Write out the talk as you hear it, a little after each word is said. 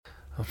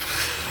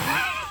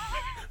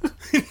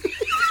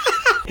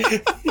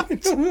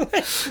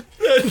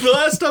The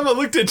last time I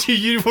looked at you,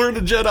 you weren't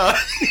a Jedi.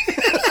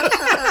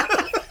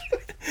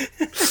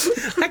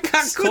 I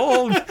got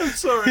cold. I'm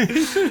sorry.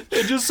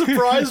 It just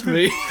surprised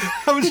me.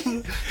 I was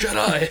just,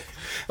 Jedi.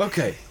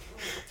 Okay.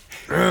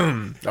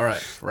 All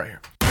right, right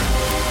here.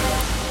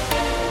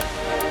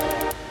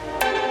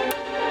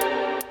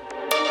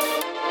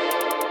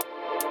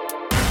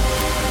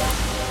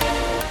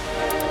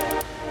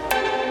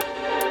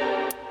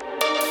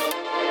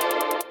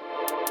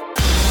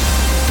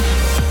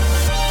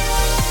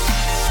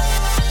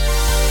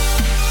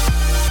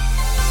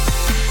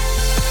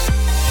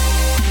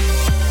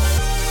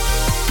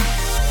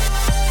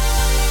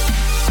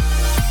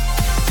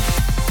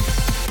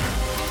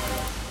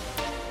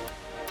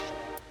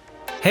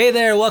 Hey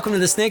there, welcome to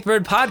the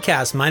Snakebird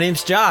Podcast. My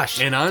name's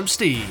Josh. And I'm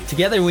Steve.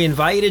 Together we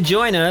invite you to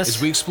join us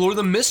As we explore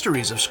the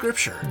mysteries of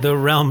Scripture. The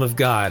realm of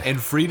God. And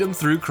freedom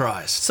through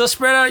Christ. So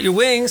spread out your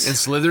wings. And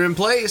slither in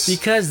place.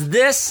 Because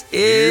this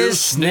is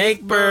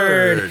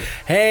Snakebird.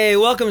 Hey,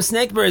 welcome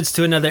Snakebirds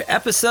to another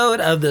episode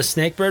of the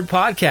Snakebird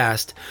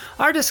Podcast.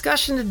 Our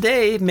discussion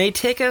today may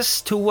take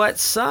us to what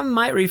some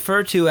might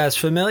refer to as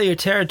familiar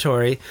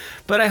territory,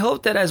 but I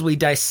hope that as we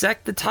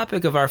dissect the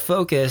topic of our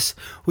focus,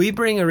 we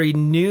bring a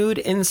renewed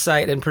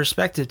insight and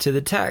perspective to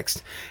the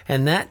text.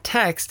 And that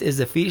text is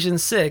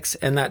Ephesians 6,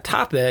 and that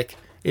topic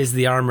is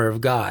the armor of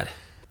God.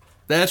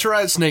 That's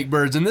right,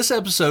 Snakebirds. In this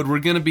episode, we're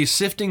going to be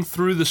sifting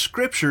through the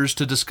Scriptures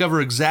to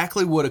discover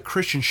exactly what a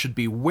Christian should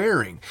be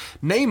wearing,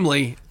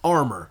 namely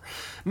armor.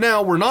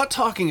 Now, we're not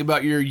talking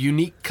about your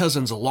unique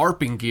cousin's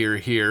LARPing gear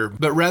here,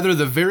 but rather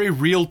the very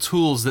real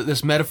tools that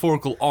this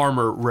metaphorical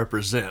armor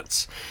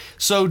represents.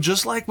 So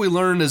just like we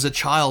learned as a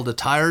child to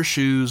tie our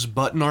shoes,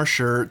 button our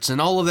shirts,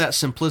 and all of that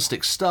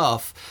simplistic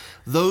stuff,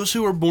 those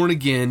who are born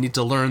again need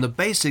to learn the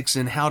basics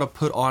in how to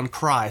put on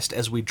Christ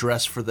as we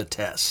dress for the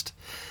test.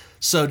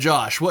 So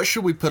Josh, what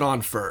should we put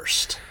on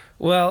first?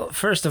 Well,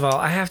 first of all,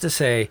 I have to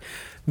say,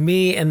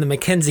 me and the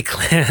Mackenzie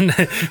clan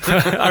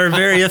are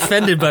very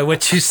offended by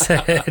what you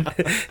said.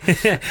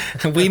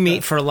 We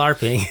meet for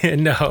LARPing.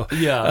 No.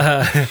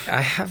 Yeah.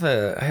 I have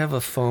a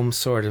foam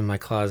sword in my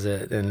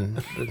closet,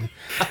 and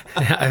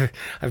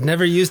I've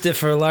never used it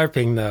for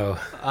LARPing, though.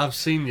 I've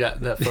seen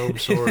that foam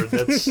sword.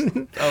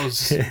 I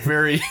was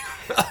very...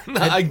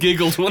 I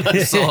giggled when I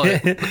saw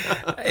it.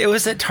 It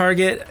was at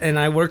Target, and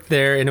I worked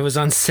there, and it was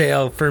on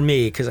sale for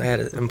me because I had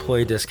an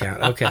employee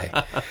discount. Okay.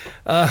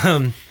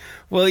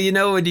 Well, you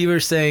know, when you were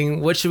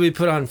saying, what should we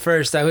put on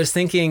first? I was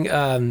thinking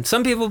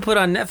some people put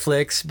on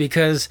Netflix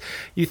because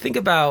you think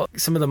about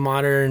some of the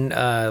modern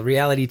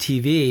reality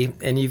TV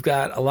and you've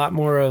got a lot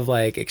more of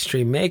like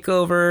Extreme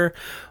Makeover,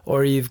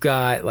 or you've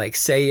got like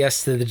Say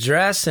Yes to the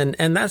Dress. And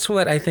that's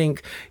what I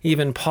think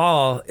even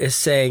Paul is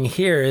saying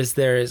here is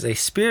there is a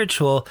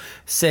spiritual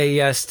Say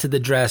Yes to the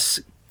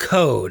Dress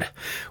code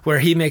where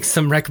he makes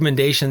some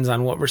recommendations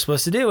on what we're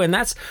supposed to do. And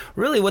that's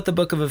really what the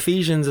book of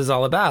Ephesians is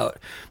all about,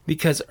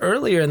 because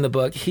earlier in the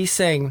book he's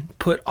saying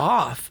put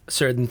off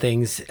certain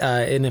things.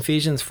 In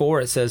Ephesians 4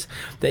 it says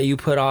that you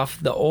put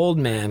off the old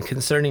man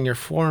concerning your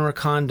former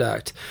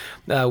conduct,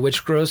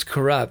 which grows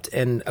corrupt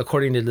and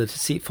according to the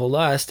deceitful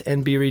lust,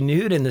 and be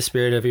renewed in the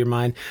spirit of your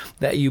mind,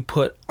 that you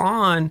put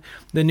on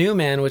the new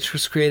man which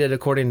was created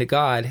according to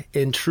God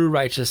in true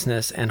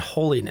righteousness and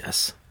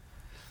holiness.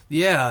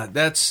 Yeah,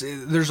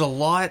 there's a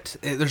lot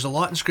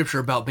in Scripture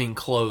about being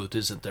clothed,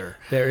 isn't there?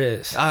 There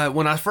is.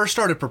 When I first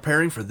started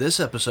preparing for this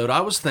episode,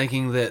 I was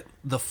thinking that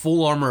the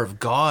full armor of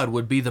God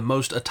would be the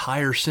most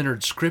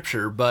attire-centered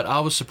Scripture, but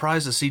I was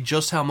surprised to see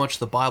just how much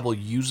the Bible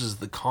uses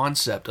the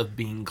concept of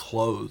being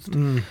clothed.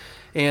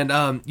 And,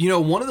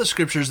 one of the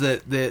Scriptures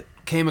that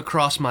came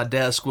across my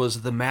desk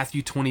was the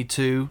Matthew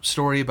 22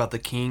 story about the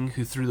king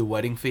who threw the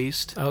wedding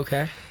feast.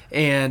 Okay.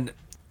 And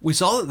we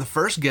saw that the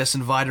first guests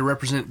invited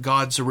represent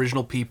God's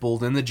original people,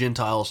 then the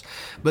Gentiles,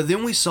 but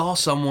then we saw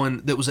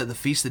someone that was at the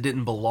feast that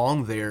didn't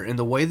belong there, and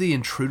the way the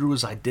intruder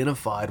was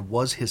identified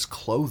was his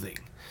clothing.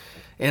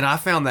 And I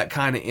found that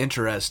kind of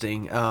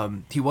interesting.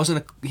 He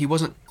wasn't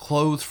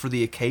clothed for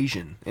the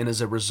occasion, and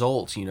as a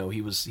result,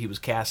 he was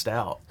cast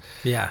out.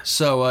 Yeah.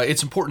 So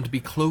it's important to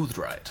be clothed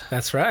right.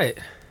 That's right.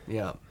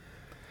 Yeah.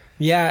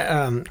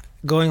 Yeah,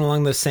 going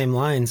along those same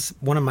lines,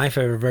 one of my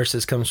favorite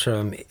verses comes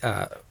from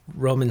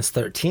Romans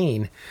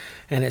 13,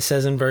 and it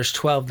says in verse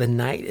 12, "The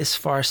night is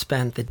far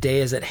spent, the day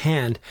is at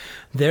hand.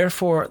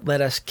 Therefore, let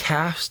us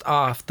cast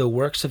off the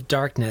works of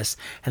darkness,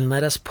 and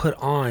let us put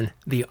on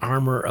the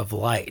armor of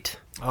light."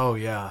 Oh,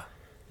 yeah.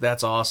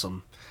 That's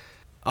awesome.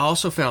 I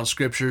also found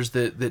scriptures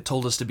that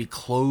told us to be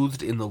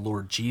clothed in the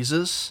Lord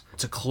Jesus,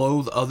 to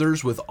clothe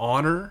others with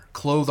honor,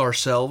 clothe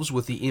ourselves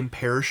with the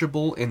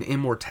imperishable and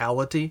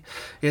immortality.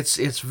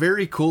 It's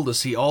very cool to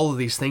see all of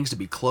these things to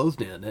be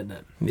clothed in, isn't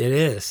it? It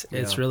is.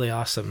 It's really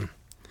awesome.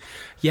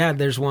 Yeah,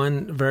 there's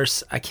one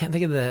verse, I can't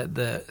think of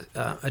the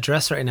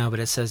address right now, but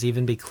it says,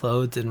 even be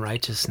clothed in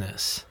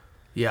righteousness.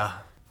 Yeah.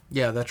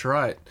 Yeah, that's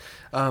right.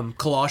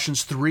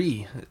 Colossians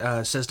 3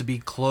 says to be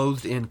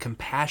clothed in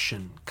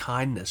compassion,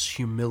 kindness,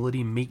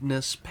 humility,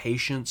 meekness,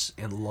 patience,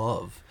 and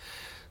love.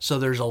 So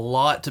there's a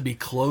lot to be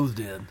clothed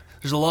in.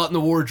 There's a lot in the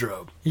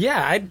wardrobe.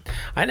 Yeah,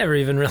 I never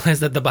even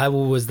realized that the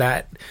Bible was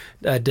that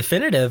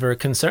definitive or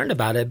concerned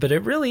about it, but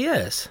it really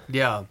is.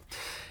 Yeah.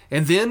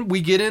 And then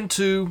we get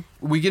into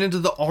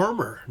the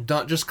armor,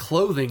 not just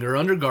clothing or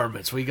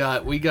undergarments. We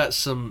got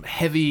some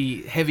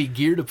heavy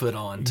gear to put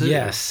on too.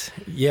 Yes.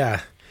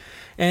 Yeah.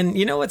 And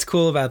you know what's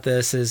cool about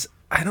this is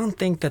I don't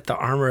think that the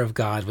armor of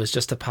God was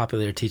just a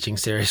popular teaching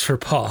series for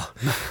Paul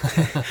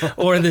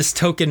or this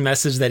token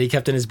message that he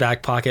kept in his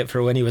back pocket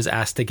for when he was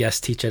asked to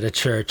guest teach at a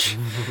church.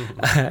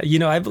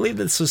 I believe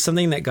this was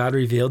something that God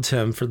revealed to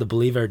him for the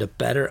believer to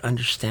better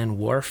understand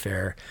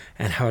warfare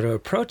and how to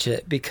approach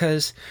it,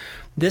 because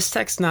this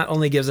text not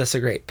only gives us a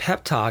great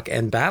pep talk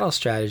and battle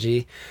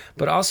strategy,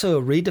 but also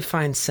a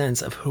redefined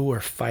sense of who we're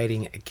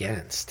fighting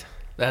against.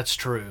 That's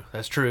true.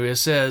 It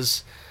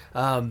says,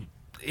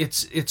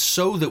 it's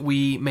so that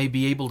we may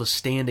be able to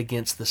stand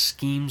against the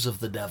schemes of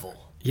the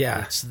devil.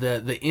 Yeah. It's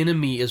the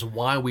enemy is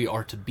why we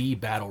are to be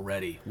battle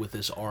ready with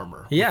this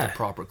armor, with the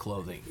proper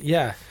clothing.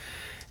 Yeah.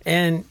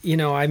 And,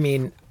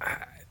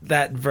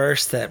 that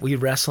verse that we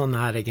wrestle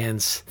not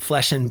against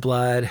flesh and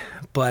blood,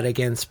 but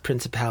against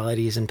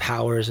principalities and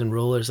powers and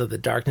rulers of the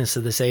darkness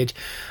of this age.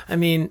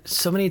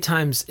 So many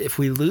times if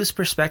we lose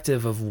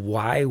perspective of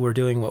why we're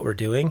doing what we're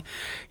doing,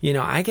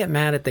 I get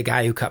mad at the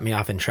guy who cut me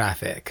off in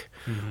traffic.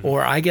 Mm-hmm.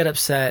 Or I get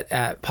upset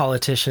at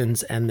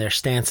politicians and their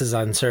stances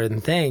on certain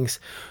things,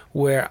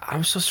 where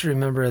I'm supposed to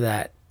remember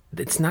that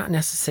it's not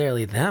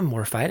necessarily them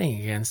we're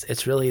fighting against.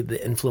 It's really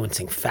the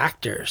influencing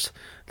factors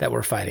that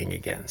we're fighting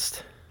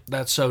against.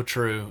 That's so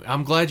true.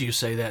 I'm glad you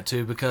say that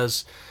too,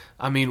 because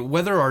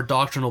whether our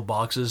doctrinal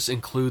boxes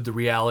include the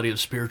reality of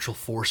spiritual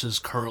forces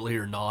currently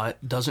or not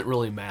doesn't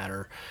really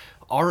matter.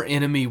 Our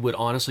enemy would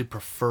honestly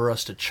prefer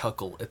us to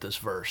chuckle at this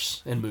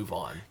verse and move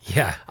on.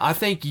 Yeah. I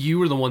think you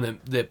were the one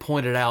that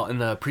pointed out in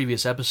the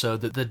previous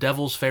episode that the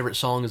devil's favorite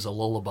song is a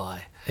lullaby.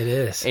 It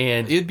is.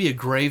 And it'd be a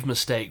grave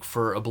mistake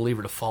for a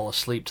believer to fall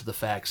asleep to the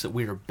facts that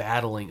we are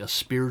battling a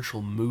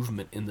spiritual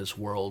movement in this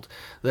world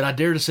that I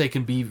dare to say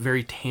can be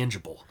very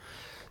tangible.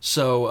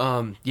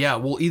 So,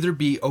 we'll either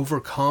be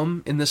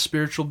overcome in this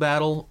spiritual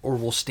battle or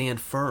we'll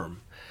stand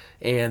firm.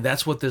 And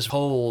that's what this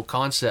whole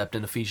concept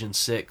in Ephesians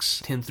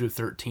 6, 10 through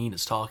 13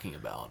 is talking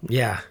about.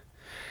 Yeah.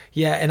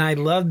 Yeah, and I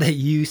love that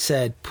you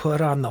said, put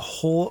on the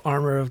whole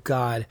armor of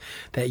God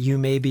that you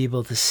may be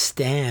able to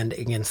stand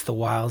against the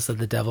wiles of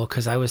the devil,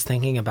 because I was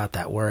thinking about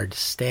that word,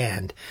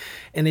 stand.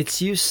 And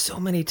it's used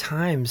so many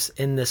times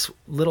in this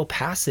little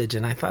passage,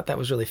 and I thought that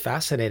was really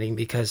fascinating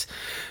because,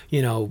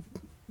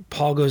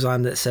 Paul goes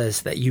on that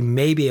says that you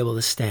may be able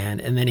to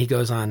stand, and then he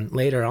goes on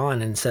later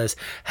on and says,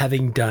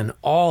 having done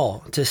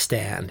all to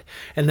stand.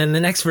 And then the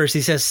next verse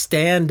he says,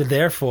 stand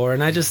therefore.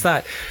 And I just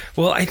thought,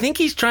 well, I think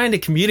he's trying to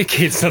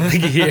communicate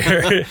something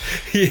here.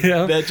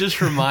 That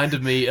just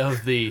reminded me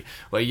of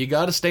you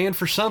got to stand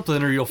for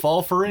something or you'll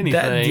fall for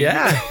anything.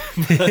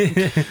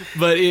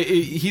 But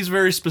he's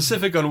very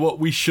specific on what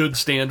we should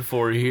stand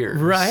for here.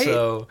 Right.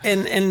 So.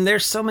 And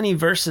there's so many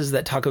verses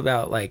that talk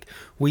about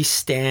we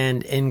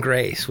stand in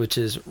grace, which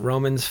is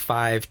Romans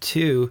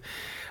 5:2.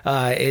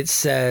 It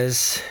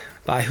says,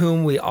 by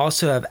whom we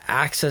also have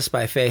access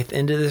by faith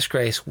into this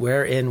grace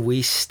wherein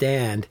we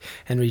stand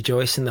and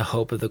rejoice in the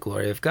hope of the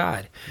glory of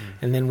God.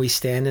 And then we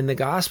stand in the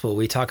gospel.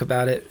 We talk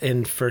about it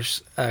in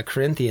 1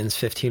 Corinthians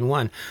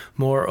 15:1.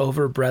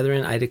 Moreover,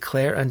 brethren, I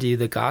declare unto you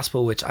the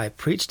gospel which I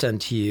preached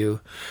unto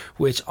you,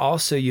 which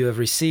also you have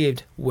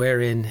received,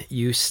 wherein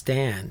you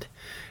stand.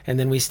 And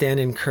then we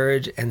stand in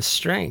courage and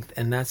strength,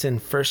 and that's in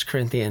 1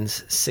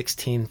 Corinthians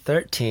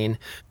 16:13.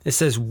 It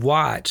says,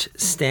 watch,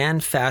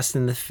 stand fast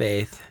in the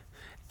faith,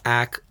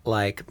 act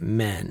like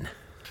men.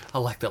 I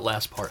like that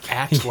last part.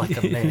 Act like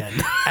a man.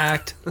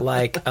 Act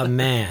like a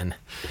man.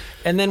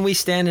 And then we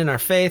stand in our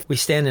faith, we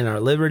stand in our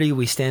liberty,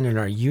 we stand in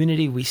our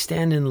unity, we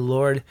stand in the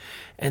Lord,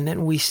 and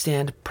then we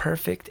stand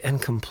perfect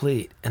and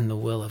complete in the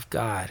will of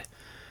God.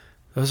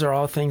 Those are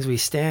all things we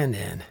stand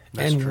in.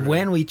 That's and true.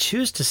 When we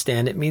choose to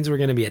stand, it means we're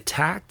going to be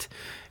attacked.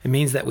 It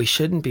means that we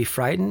shouldn't be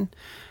frightened.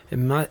 It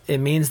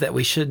means that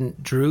we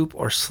shouldn't droop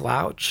or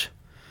slouch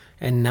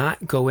and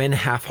not go in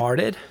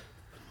half-hearted.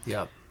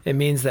 Yep. It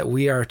means that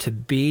we are to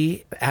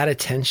be at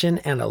attention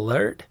and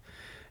alert.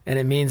 And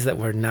it means that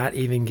we're not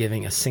even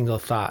giving a single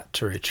thought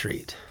to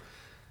retreat.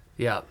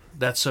 Yeah,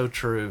 that's so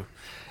true.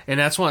 And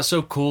that's why it's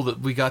so cool that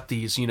we got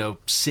these,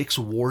 6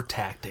 war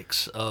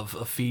tactics of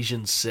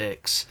Ephesians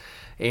 6.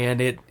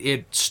 And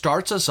it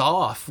starts us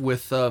off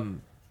with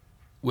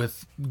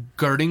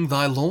girding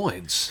thy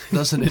loins,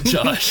 doesn't it,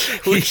 Josh?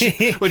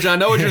 Which I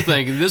know what you're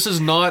thinking. This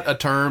is not a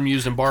term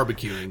used in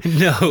barbecuing.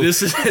 No,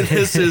 this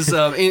is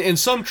in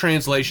some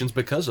translations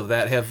because of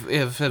that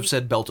have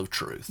said belt of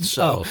truth.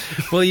 So,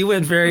 well, you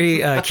went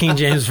very King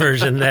James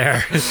version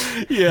there.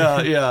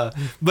 yeah.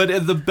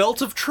 But the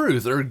belt of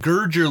truth, or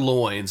gird your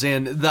loins,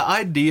 and the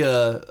idea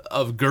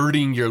of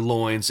girding your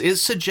loins, it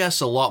suggests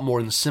a lot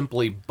more than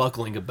simply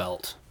buckling a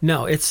belt.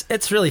 No,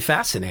 it's really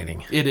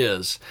fascinating. It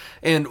is.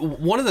 And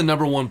one of the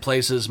number one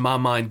places my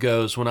mind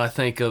goes when I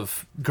think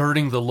of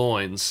girding the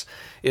loins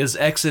is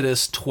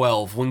Exodus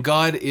 12, when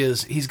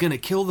he's going to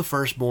kill the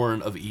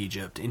firstborn of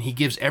Egypt, and he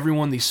gives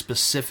everyone these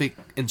specific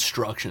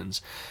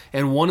instructions.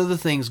 And one of the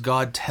things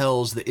God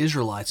tells the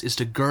Israelites is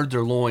to gird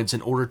their loins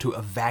in order to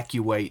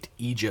evacuate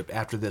Egypt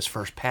after this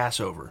first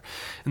Passover.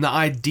 And the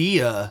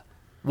idea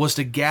was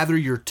to gather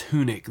your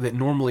tunic that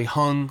normally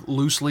hung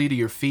loosely to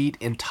your feet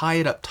and tie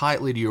it up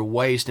tightly to your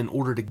waist in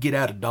order to get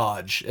out of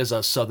Dodge, as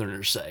us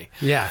Southerners say.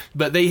 Yeah.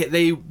 But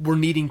they were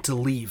needing to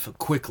leave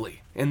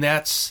quickly. And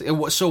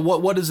so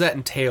what does that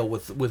entail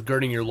with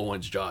girding your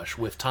loins, Josh,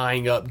 with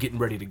tying up, getting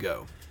ready to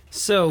go?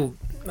 So,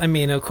 I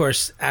mean, of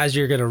course, as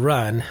you're going to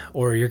run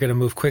or you're going to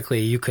move quickly,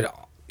 you could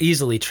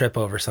easily trip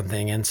over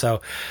something. And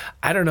so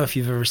I don't know if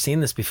you've ever seen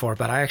this before,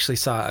 but I actually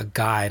saw a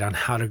guide on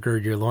how to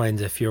gird your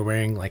loins if you're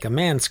wearing like a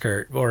man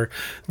skirt or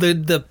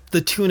the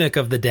tunic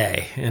of the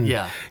day. And,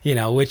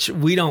 which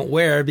we don't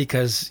wear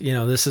because,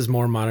 this is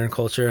more modern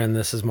culture and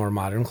this is more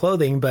modern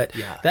clothing. But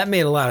that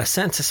made a lot of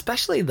sense,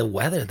 especially the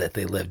weather that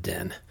they lived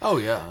in. Oh,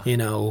 yeah.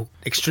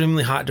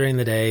 Extremely hot during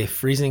the day,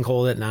 freezing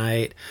cold at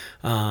night.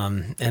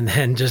 And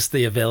then just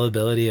the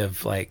availability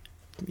of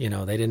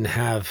they didn't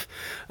have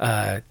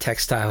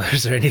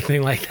textilers or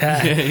anything like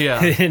that.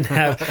 They didn't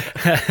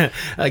have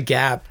a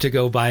Gap to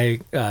go buy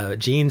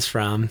jeans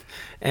from.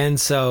 And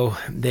so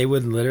they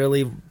would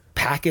literally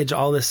package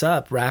all this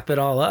up, wrap it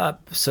all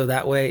up, so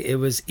that way it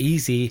was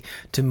easy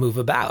to move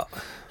about.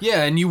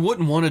 Yeah, and you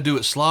wouldn't want to do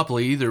it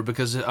sloppily either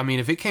because,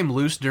 if it came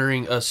loose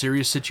during a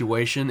serious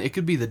situation, it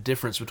could be the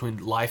difference between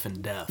life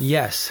and death.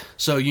 Yes.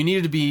 So you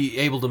needed to be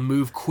able to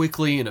move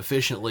quickly and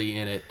efficiently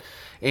in it.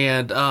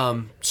 And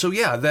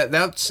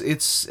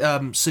it's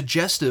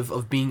suggestive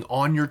of being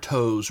on your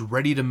toes,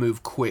 ready to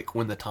move quick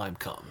when the time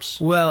comes.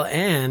 Well,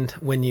 and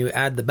when you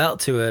add the belt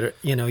to it,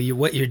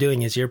 what you're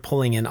doing is you're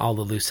pulling in all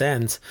the loose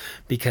ends,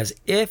 because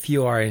if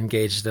you are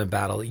engaged in a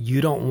battle, you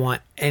don't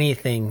want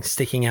anything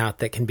sticking out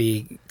that can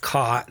be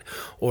caught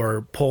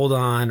or pulled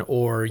on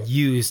or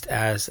used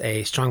as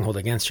a stronghold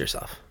against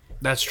yourself.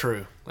 That's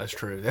true.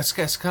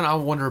 That's kind of, I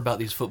wonder about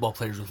these football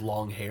players with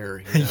long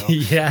hair.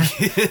 Yeah,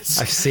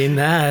 I've seen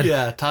that.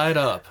 Yeah, tied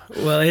up.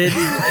 Well,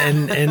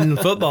 in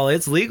football,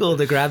 it's legal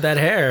to grab that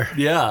hair.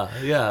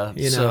 Yeah.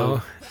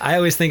 I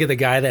always think of the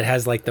guy that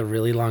has like the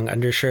really long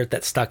undershirt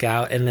that stuck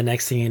out, and the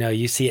next thing you know,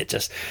 you see it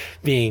just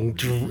being,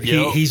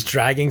 he's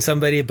dragging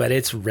somebody, but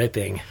it's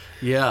ripping.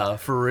 Yeah,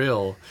 for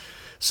real.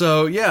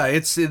 So yeah,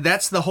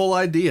 that's the whole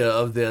idea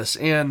of this.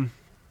 And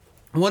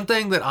one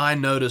thing that I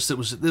noticed that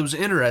was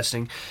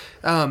interesting,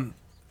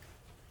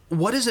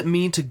 what does it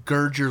mean to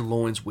gird your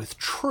loins with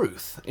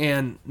truth?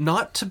 And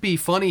not to be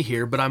funny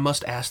here, but I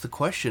must ask the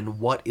question,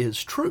 what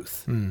is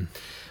truth?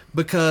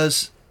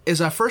 Because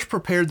as I first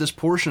prepared this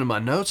portion of my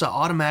notes, I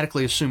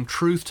automatically assumed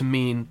truth to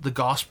mean the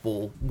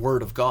gospel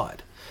word of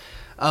God.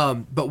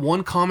 But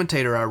one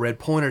commentator I read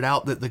pointed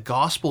out that the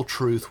gospel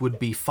truth would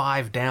be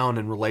 5 down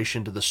in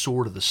relation to the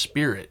sword of the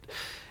Spirit.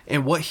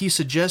 And what he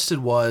suggested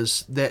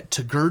was that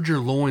to gird your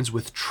loins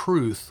with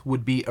truth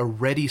would be a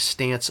ready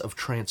stance of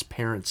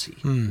transparency.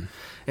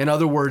 In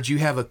other words, you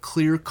have a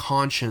clear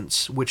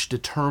conscience which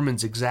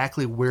determines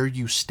exactly where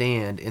you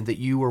stand, and that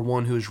you are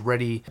one who is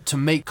ready to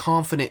make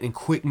confident and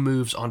quick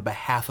moves on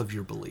behalf of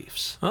your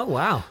beliefs. Oh,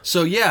 wow.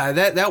 So yeah,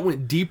 that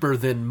went deeper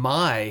than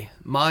my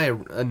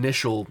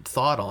initial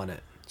thought on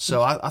it.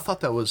 So I thought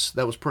that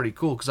was pretty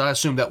cool, because I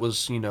assumed that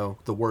was,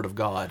 the word of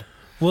God.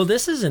 Well,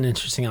 this is an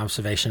interesting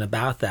observation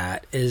about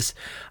that.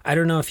 I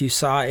don't know if you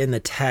saw in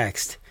the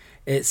text,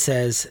 it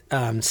says,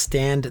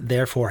 stand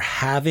therefore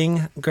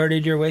having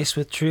girded your waist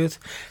with truth,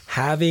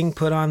 having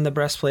put on the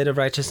breastplate of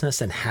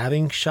righteousness, and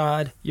having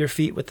shod your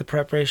feet with the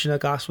preparation of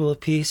the gospel of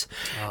peace.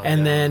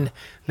 Then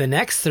the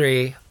next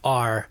 3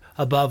 are,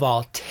 above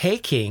all,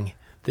 taking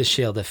the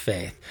shield of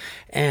faith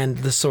and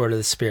the sword of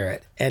the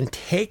Spirit, and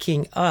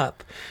taking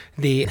up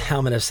the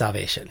helmet of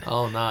salvation.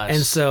 Oh, nice.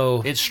 And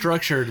so it's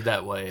structured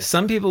that way.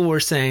 Some people were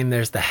saying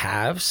there's the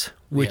halves,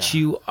 which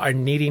you are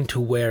needing to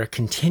wear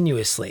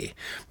continuously.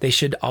 They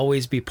should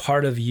always be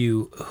part of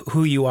you,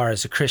 who you are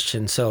as a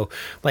Christian. So,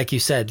 like you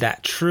said,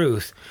 that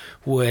truth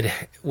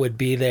would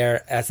be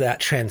there as that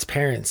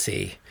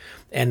transparency,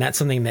 and that's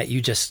something that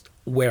you just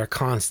wear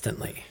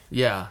constantly.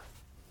 Yeah.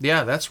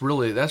 Yeah, that's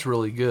really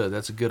good.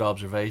 That's a good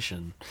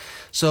observation.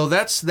 So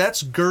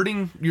that's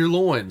girding your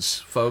loins,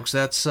 folks.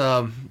 That's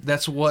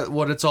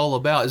what it's all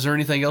about. Is there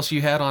anything else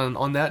you had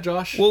on that,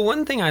 Josh? Well,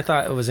 one thing I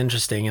thought was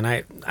interesting, and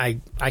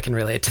I can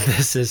relate to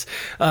this, is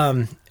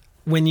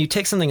when you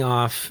take something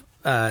off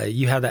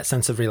you have that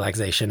sense of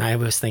relaxation. I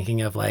was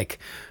thinking of like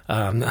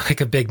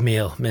a big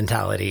meal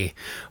mentality,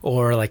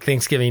 or like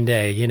Thanksgiving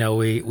Day.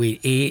 We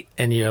eat,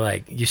 and you're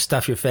like, you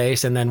stuff your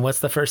face, and then what's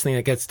the first thing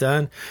that gets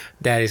done?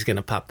 Daddy's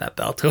gonna pop that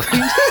belt open.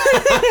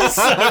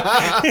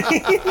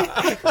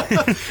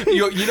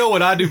 You know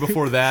what I do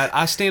before that?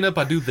 I stand up,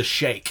 I do the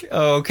shake.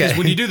 Oh, okay. Because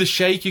when you do the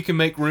shake, you can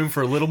make room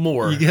for a little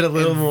more. You get a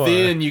little more.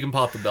 Then you can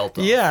pop the belt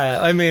off.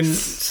 Yeah, I mean,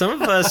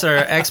 some of us are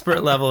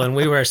expert level, and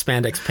we wear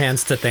spandex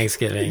pants to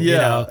Thanksgiving.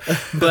 Yeah.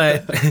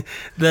 But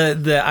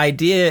the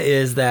idea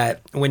is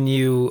that when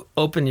you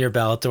open your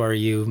belt or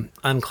you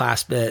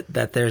unclasp it,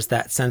 that there's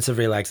that sense of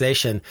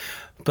relaxation.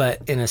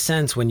 But in a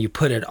sense, when you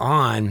put it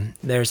on,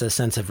 there's a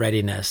sense of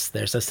readiness.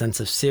 There's a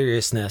sense of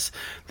seriousness,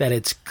 that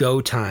it's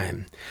go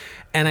time.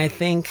 And I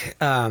think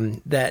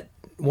that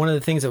one of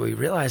the things that we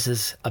realize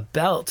is a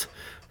belt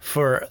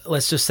for,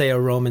 let's just say, a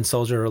Roman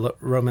soldier or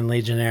Roman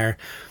legionnaire,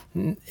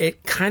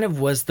 it kind of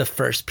was the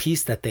first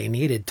piece that they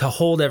needed to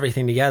hold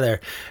everything together.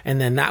 And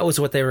then that was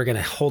what they were going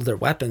to hold their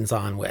weapons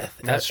on with.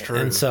 That's true.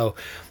 And so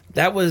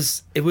it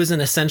was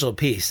an essential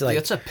piece. Like,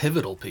 it's a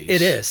pivotal piece.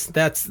 It is.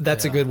 That's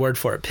a good word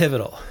for it.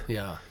 Pivotal.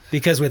 Yeah.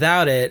 Because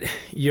without it,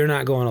 you're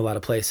not going a lot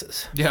of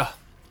places. Yeah,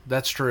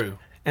 that's true.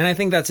 And I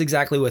think that's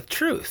exactly with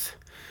truth.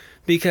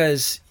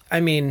 Because, I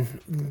mean,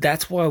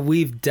 that's why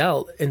we've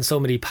dealt in so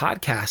many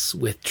podcasts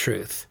with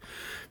truth.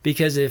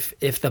 Because if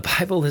the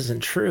Bible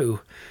isn't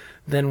true,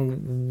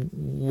 then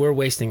we're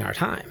wasting our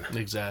time.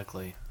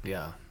 Exactly.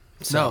 Yeah.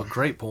 So, no,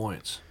 great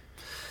points.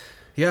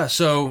 Yeah,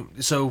 so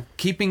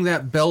keeping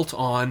that belt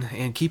on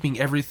and keeping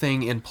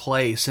everything in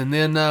place. And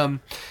then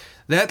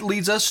that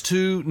leads us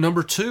to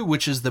number 2,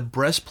 which is the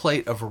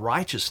breastplate of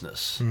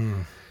righteousness.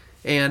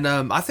 And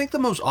I think the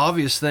most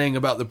obvious thing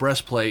about the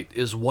breastplate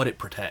is what it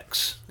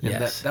protects. And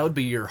Yes. that would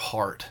be your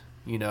heart,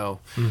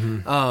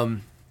 Mm-hmm.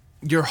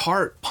 Your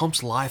heart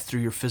pumps life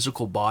through your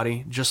physical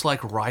body, just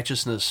like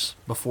righteousness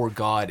before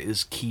God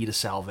is key to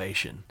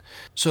salvation.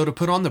 So to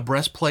put on the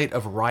breastplate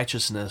of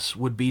righteousness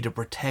would be to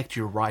protect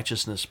your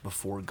righteousness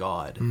before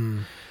God.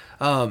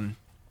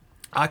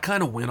 I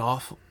kind of went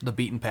off the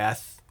beaten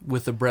path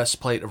with the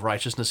breastplate of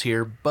righteousness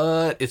here,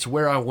 but it's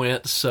where I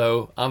went,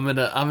 so I'm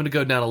gonna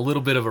go down a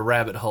little bit of a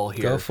rabbit hole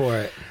here. Go for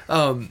it.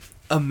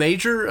 A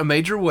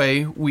major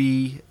way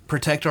we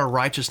protect our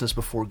righteousness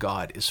before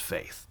God is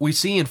faith. We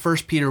see in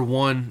 1 Peter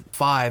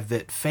 1:5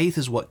 that faith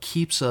is what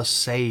keeps us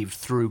saved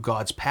through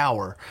God's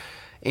power.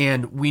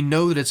 And we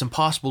know that it's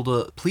impossible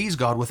to please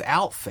God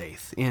without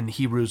faith in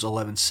Hebrews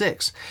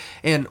 11:6.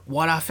 And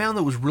what I found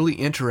that was really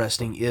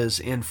interesting is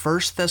in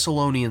 1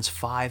 Thessalonians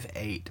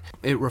 5:8,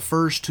 it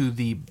refers to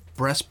the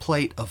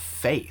breastplate of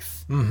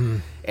faith. Mm-hmm.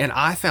 And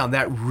I found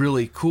that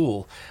really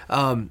cool.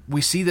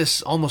 We see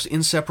this almost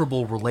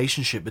inseparable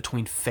relationship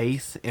between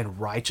faith and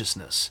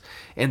righteousness.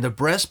 And the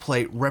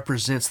breastplate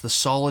represents the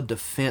solid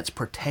defense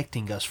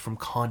protecting us from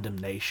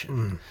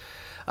condemnation.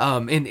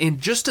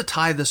 And just to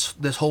tie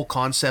this whole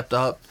concept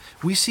up,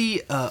 we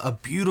see a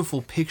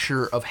beautiful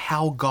picture of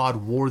how God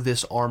wore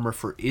this armor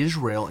for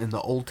Israel in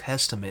the Old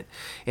Testament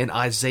in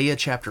Isaiah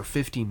chapter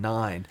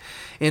 59.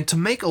 And to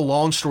make a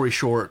long story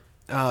short,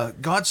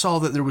 God saw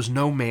that there was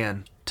no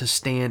man to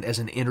stand as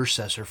an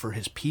intercessor for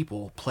his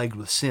people plagued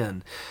with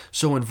sin.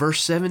 So in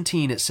verse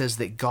 17 it says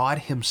that God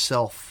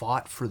himself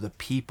fought for the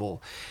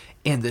people.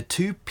 And the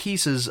 2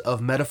 pieces of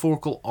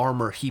metaphorical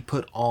armor he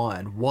put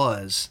on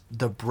was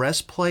the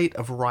breastplate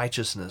of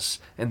righteousness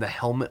and the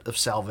helmet of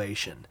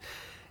salvation.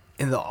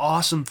 And the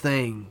awesome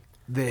thing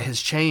that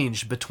has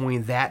changed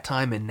between that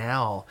time and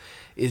now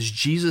is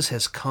Jesus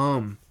has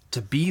come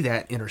to be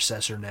that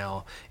intercessor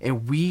now,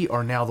 and we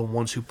are now the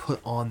ones who put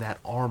on that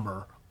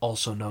armor,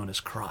 also known as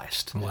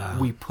Christ. Wow.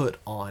 We put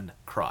on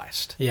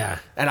Christ. Yeah.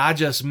 And I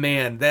just,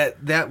 man,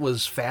 that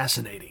was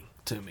fascinating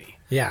to me.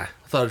 Yeah.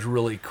 I thought it was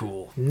really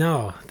cool.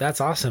 No, that's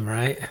awesome,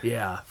 right?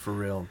 Yeah, for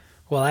real.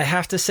 Well, I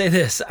have to say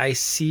this. I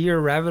see your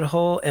rabbit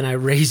hole and I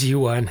raise you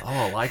one. Oh,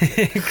 I like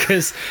it.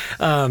 Because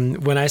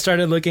when I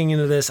started looking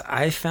into this,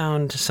 I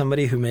found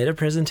somebody who made a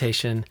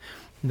presentation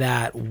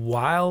that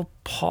while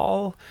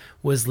Paul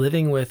was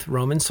living with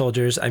Roman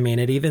soldiers, I mean,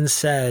 it even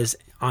says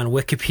on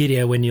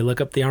Wikipedia, when you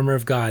look up the armor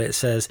of God, it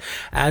says,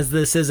 as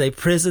this is a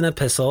prison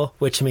epistle,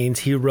 which means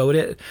he wrote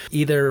it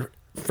either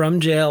from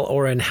jail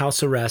or in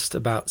house arrest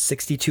about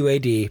 62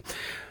 AD.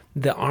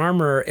 The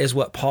armor is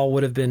what Paul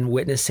would have been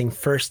witnessing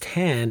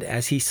firsthand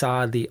as he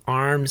saw the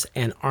arms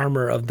and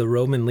armor of the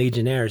Roman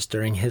legionnaires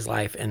during his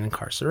life and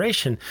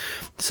incarceration.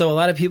 So a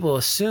lot of people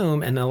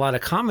assume, and a lot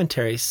of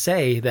commentaries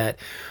say, that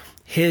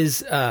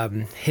his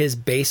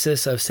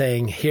basis of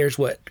saying here's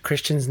what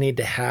Christians need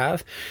to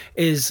have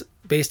is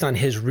based on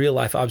his real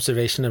life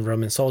observation of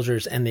Roman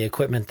soldiers and the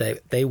equipment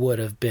that they would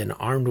have been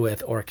armed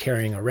with or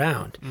carrying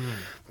around.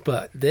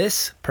 But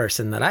this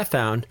person that I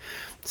found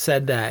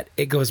said that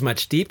it goes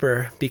much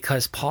deeper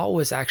because Paul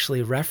was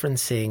actually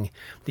referencing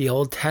the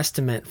Old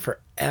Testament for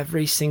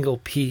every single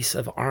piece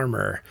of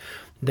armor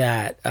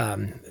that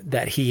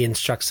he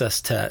instructs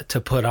us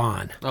to put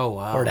on. Oh,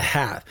 wow. Or to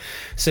have.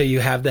 So you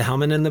have the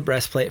helmet and the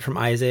breastplate from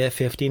Isaiah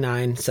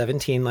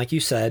 59:17, like you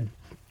said.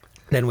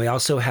 Then we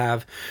also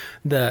have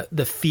the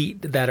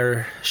feet that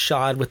are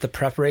shod with the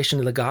preparation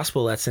of the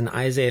gospel. That's in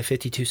Isaiah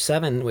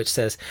 52:7, which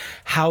says,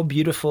 "How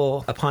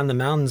beautiful upon the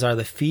mountains are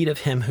the feet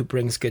of him who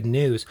brings good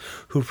news,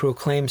 who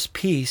proclaims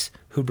peace,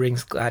 who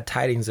brings glad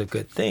tidings of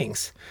good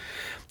things."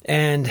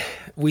 And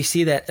we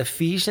see that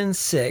Ephesians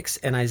 6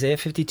 and Isaiah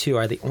 52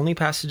 are the only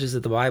passages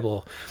of the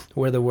Bible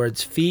where the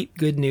words feet,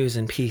 good news,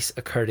 and peace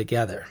occur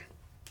together.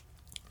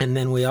 And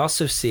then we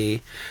also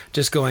see,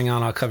 just going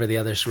on, I'll cover the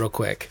others real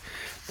quick,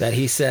 that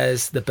he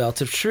says the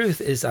belt of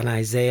truth is on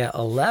Isaiah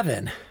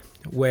 11,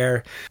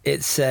 where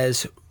it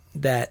says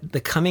that the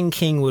coming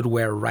king would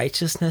wear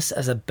righteousness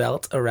as a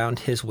belt around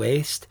his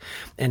waist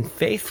and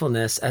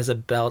faithfulness as a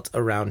belt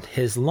around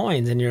his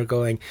loins. And you're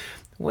going,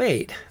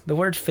 wait, the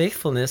word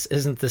faithfulness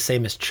isn't the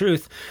same as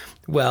truth.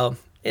 Well,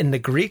 in the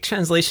Greek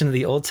translation of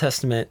the Old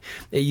Testament,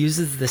 it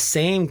uses the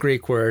same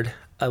Greek word,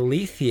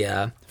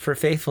 aletheia, for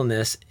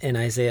faithfulness in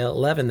Isaiah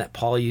 11 that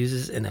Paul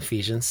uses in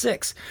Ephesians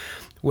 6,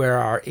 where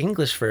our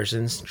English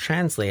versions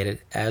translate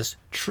it as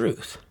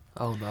truth.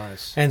 Oh,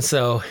 nice. And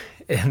so,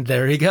 and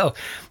there you go.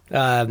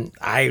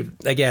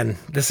 Again,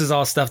 this is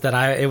all stuff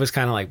that it was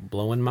kind of like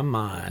blowing my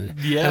mind.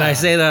 Yeah. And I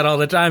say that all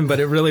the time, but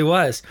it really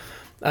was.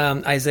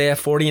 Isaiah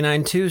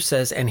 49:2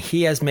 says, "And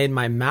he has made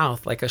my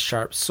mouth like a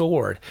sharp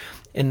sword.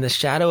 In the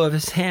shadow of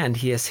his hand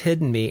he has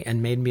hidden me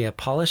and made me a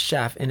polished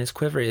shaft. In his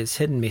quiver he has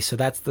hidden me." So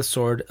that's the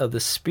sword of the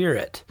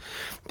Spirit.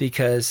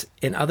 Because,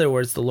 in other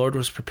words, the Lord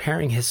was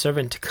preparing his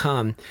servant to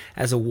come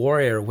as a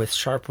warrior with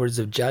sharp words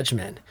of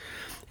judgment.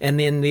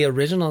 And in the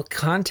original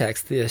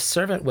context, the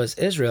servant was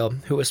Israel,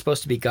 who was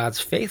supposed to be God's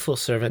faithful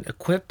servant,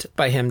 equipped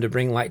by him to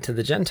bring light to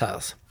the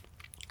Gentiles.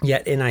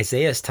 Yet in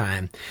Isaiah's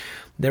time,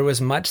 there was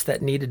much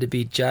that needed to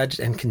be judged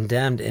and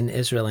condemned in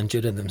Israel and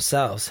Judah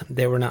themselves.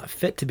 They were not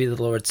fit to be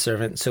the Lord's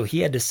servant, so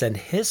he had to send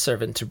his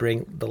servant to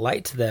bring the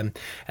light to them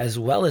as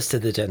well as to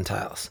the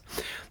Gentiles.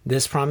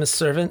 This promised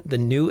servant, the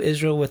new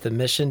Israel with a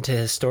mission to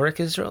historic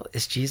Israel,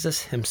 is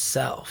Jesus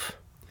himself.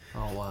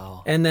 Oh,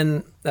 wow. And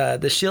then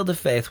the shield of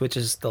faith, which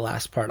is the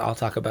last part I'll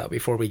talk about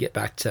before we get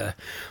back to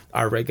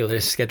our regular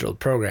scheduled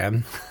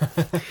program.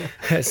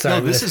 No,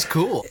 this is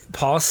cool.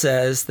 Paul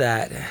says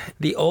that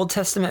the Old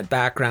Testament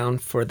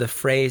background for the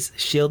phrase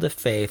shield of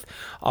faith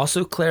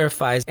also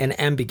clarifies an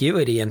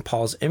ambiguity in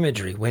Paul's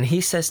imagery. When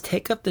he says,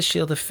 "Take up the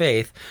shield of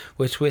faith,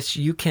 with which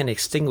you can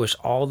extinguish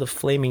all the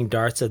flaming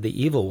darts of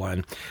the evil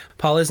one,"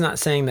 Paul is not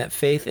saying that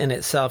faith in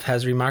itself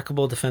has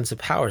remarkable defensive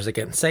powers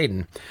against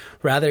Satan.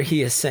 Rather,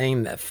 he is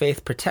saying that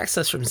faith protects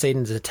us from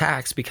Satan's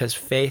attacks because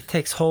faith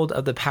takes hold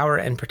of the power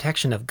and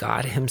protection of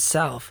God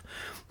himself.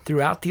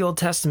 Throughout the Old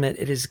Testament,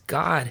 it is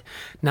God,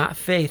 not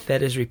faith,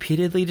 that is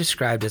repeatedly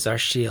described as our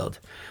shield.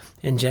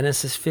 In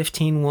Genesis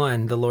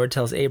 15:1, the Lord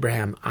tells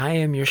Abraham, "I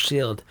am your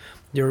shield.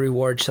 Your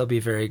reward shall be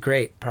very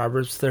great."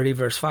 Proverbs 30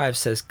 verse 5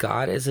 says,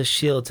 "God is a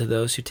shield to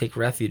those who take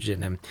refuge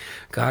in him."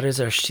 God is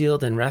our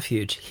shield and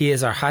refuge. He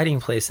is our hiding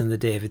place in the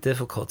day of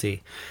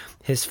difficulty.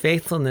 His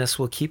faithfulness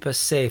will keep us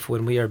safe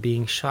when we are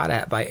being shot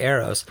at by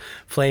arrows,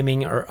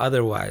 flaming or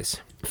otherwise.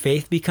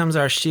 Faith becomes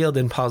our shield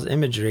in Paul's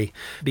imagery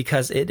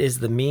because it is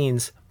the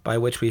means by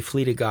which we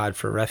flee to God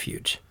for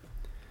refuge.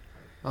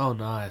 Oh,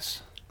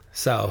 nice.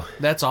 So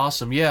That's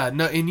awesome. Yeah.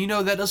 No,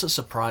 and that doesn't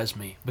surprise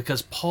me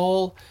because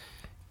Paul,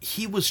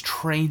 he was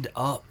trained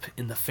up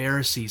in the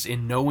Pharisees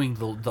in knowing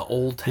the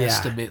Old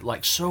Testament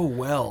like so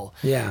well.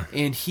 Yeah.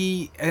 And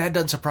that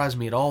doesn't surprise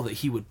me at all that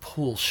he would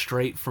pull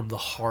straight from the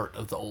heart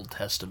of the Old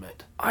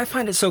Testament. I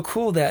find it so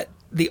cool that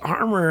the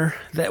armor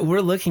that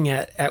we're looking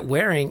at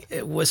wearing,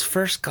 it was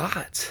first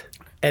God's,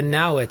 and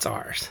now it's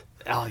ours.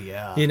 Oh,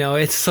 yeah.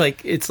 It's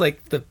like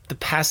the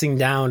passing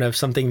down of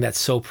something that's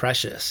so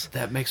precious.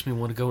 That makes me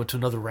want to go into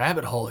another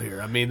rabbit hole here.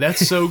 I mean,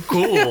 that's so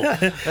cool.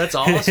 That's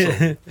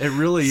awesome. It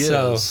really is.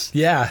 So,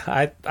 yeah,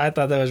 I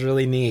thought that was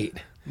really neat.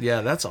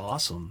 Yeah, that's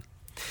awesome.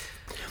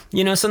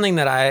 Something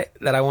that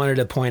I wanted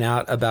to point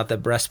out about the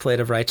breastplate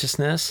of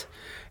righteousness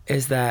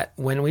is that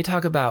when we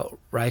talk about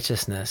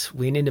righteousness,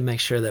 we need to make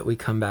sure that we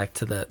come back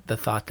to the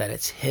thought that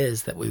it's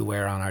his that we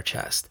wear on our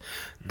chest.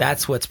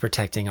 That's what's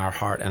protecting our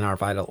heart and our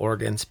vital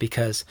organs,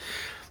 because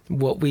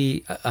what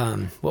we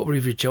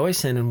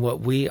rejoice in and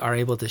what we are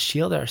able to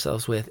shield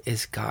ourselves with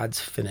is God's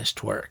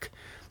finished work.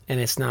 And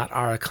it's not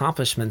our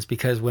accomplishments,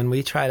 because when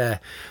we try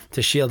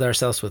to shield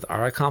ourselves with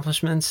our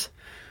accomplishments,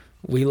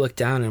 we look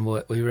down and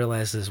what we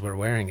realize is we're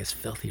wearing is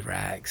filthy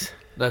rags.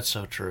 That's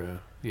so true.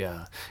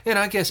 Yeah. And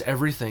I guess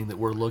everything that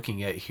we're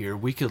looking at here,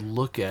 we could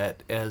look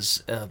at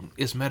as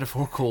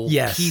metaphorical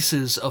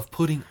pieces of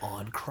putting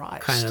on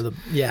Christ. Kind of,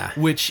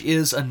 Which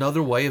is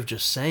another way of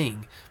just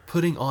saying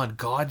putting on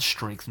God's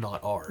strength,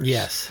 not ours.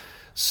 Yes.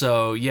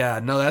 So, yeah,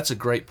 no, that's a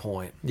great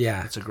point.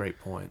 Yeah. That's a great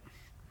point.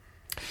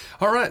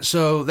 All right,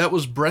 so that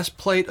was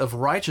breastplate of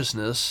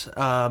righteousness,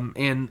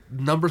 and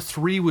number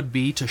 3 would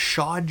be to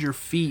shod your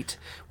feet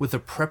with the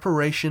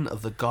preparation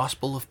of the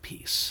gospel of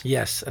peace.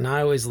 Yes, and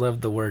I always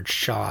loved the word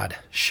shod.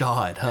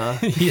 Shod, huh?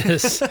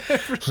 Yes,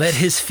 let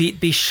his feet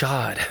be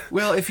shod.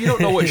 Well, if you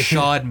don't know what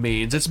shod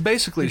means, it's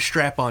basically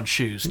strap-on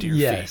shoes to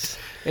your feet.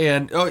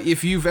 And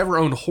if you've ever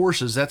owned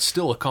horses, that's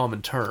still a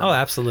common term. Oh,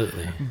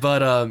 absolutely.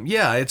 But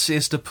yeah,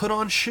 it's to put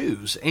on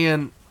shoes,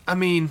 and I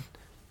mean,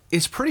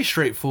 it's pretty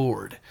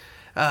straightforward.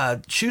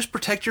 Shoes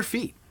protect your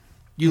feet.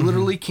 You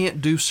literally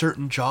can't do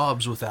certain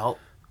jobs without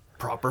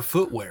proper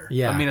footwear.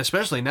 Yeah. I mean,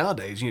 especially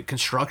nowadays,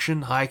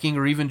 construction, hiking,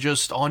 or even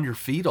just on your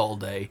feet all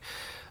day.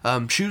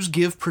 Shoes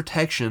give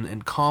protection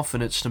and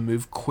confidence to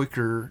move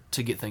quicker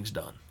to get things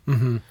done.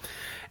 Mm-hmm.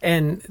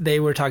 And they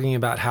were talking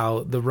about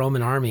how the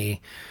Roman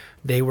army,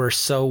 they were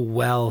so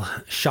well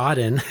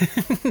shodden.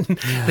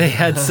 They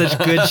had such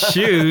good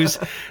shoes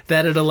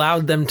that it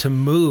allowed them to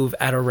move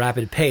at a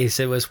rapid pace.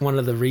 It was one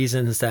of the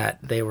reasons that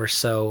they were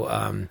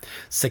so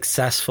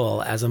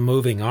successful as a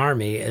moving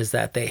army, is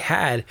that they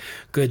had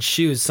good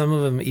shoes. Some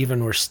of them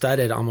even were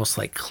studded almost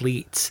like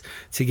cleats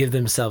to give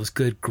themselves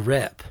good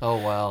grip. Oh,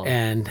 wow.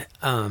 And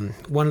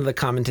one of the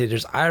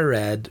commentators I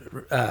read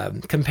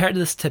compared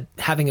this to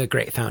having a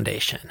great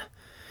foundation.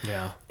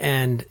 Yeah.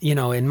 And,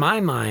 in my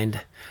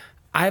mind,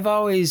 I've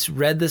always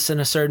read this in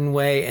a certain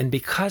way, and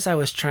because I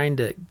was trying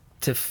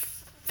to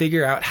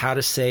figure out how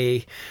to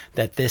say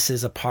that this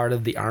is a part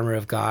of the armor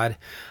of God,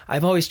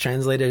 I've always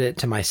translated it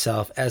to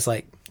myself as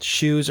like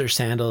shoes or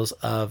sandals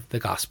of the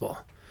gospel.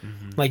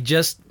 Mm-hmm. Like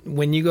just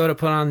when you go to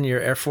put on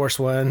your Air Force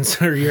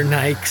Ones or your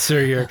Nikes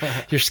or your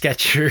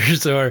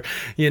Skechers or,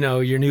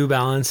 your New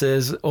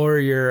Balances or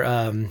your,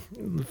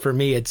 for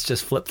me, it's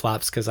just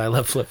flip-flops because I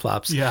love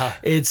flip-flops. Yeah.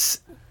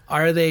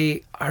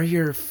 Are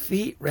your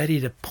feet ready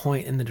to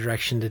point in the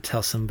direction to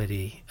tell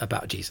somebody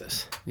about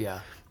Jesus? Yeah.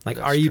 Like,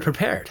 are you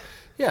prepared?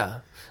 Yeah.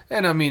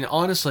 And I mean,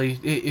 honestly,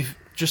 if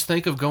just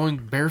think of going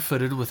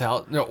barefooted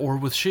without or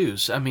with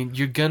shoes. I mean,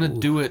 you're going to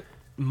do it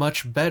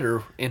much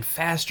better and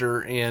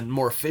faster and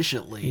more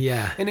efficiently.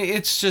 Yeah. And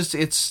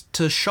it's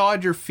to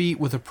shod your feet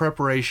with a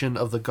preparation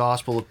of the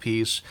gospel of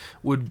peace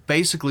would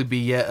basically be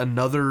yet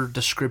another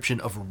description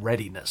of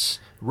readiness,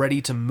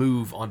 ready to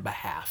move on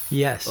behalf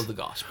of the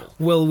gospel.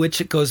 Well,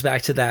 which goes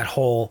back to that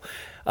whole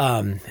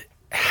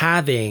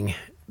having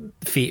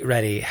feet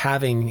ready,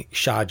 having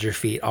shod your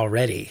feet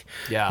already.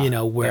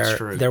 Yeah,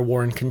 where they're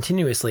worn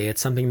continuously. It's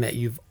something that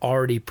you've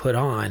already put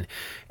on,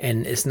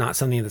 and it's not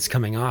something that's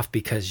coming off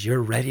because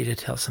you're ready to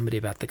tell somebody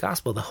about the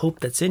gospel, the hope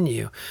that's in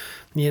you.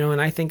 And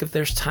I think if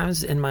there's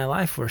times in my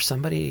life where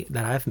somebody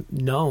that I've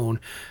known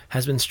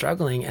has been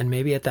struggling, and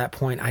maybe at that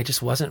point I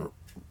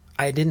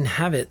didn't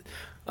have it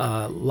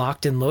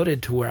locked and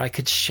loaded to where I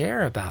could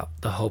share about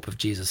the hope of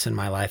Jesus in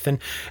my life. And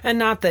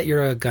not that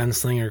you're a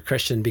gunslinger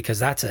Christian, because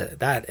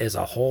that is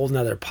a whole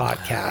nother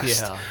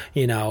podcast,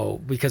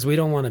 because we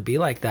don't want to be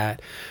like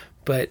that.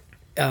 But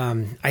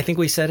I think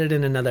we said it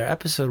in another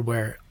episode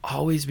where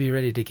always be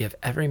ready to give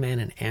every man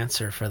an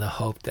answer for the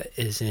hope that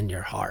is in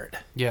your heart.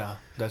 Yeah,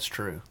 that's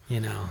true.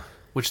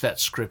 Which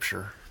that's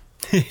scripture.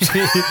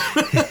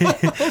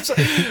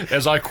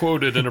 As I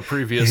quoted in a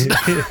previous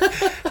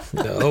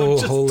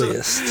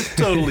holiest.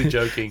 Totally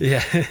joking.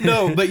 Yeah.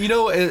 No, but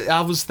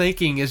I was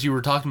thinking as you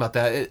were talking about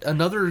that,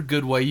 another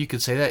good way you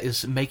could say that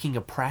is making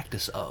a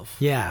practice of.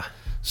 Yeah.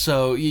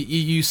 So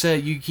you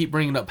said you keep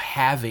bringing up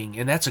having,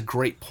 and that's a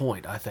great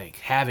point, I think.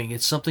 Having,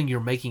 it's something you're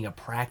making a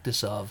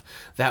practice of.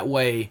 That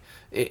way,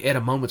 at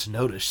a moment's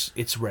notice,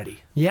 it's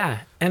ready.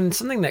 Yeah, and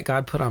something that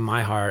God put on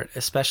my heart,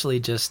 especially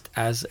just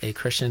as a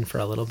Christian for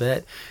a little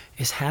bit,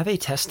 is have a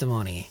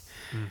testimony.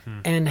 Mm-hmm.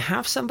 And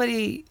have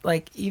somebody,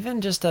 like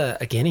even just a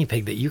guinea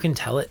pig that you can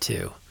tell it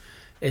to,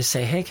 is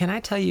say, hey, can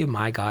I tell you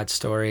my God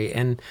story?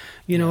 And,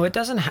 it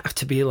doesn't have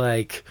to be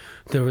like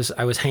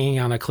I was hanging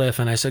on a cliff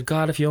and I said,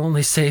 God, if you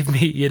only save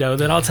me,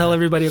 then I'll tell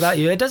everybody about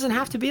you. It doesn't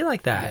have to be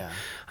like that. Yeah.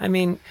 I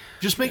mean,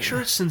 just make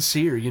sure it's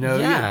sincere.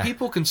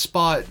 People can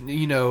spot,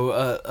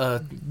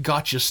 a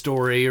gotcha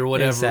story or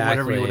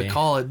whatever you want to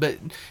call it. But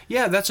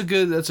yeah, that's a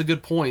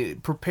good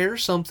point. Prepare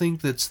something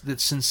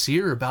that's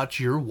sincere about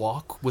your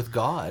walk with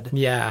God.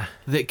 Yeah,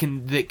 that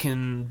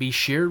can be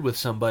shared with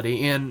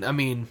somebody, and I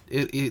mean,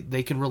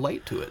 they can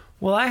relate to it.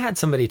 Well, I had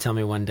somebody tell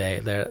me one day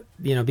that,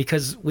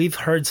 because we've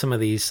heard some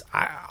of these,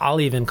 I'll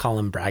even call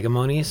them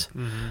bragamonies.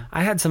 Mm-hmm.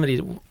 I had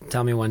somebody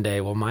tell me one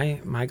day, well,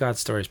 my God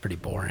story is pretty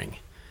boring.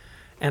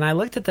 And I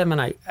looked at them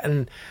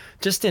and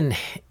just in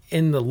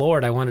the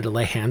Lord, I wanted to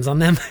lay hands on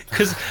them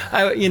because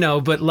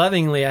but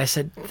lovingly I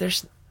said,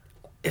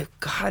 if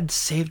God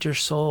saved your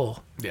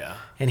soul,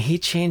 and he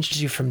changed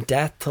you from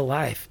death to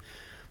life,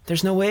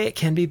 there's no way it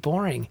can be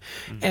boring.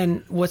 Mm-hmm.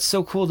 And what's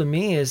so cool to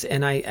me is,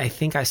 and I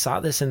think I saw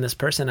this in this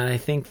person, and I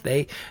think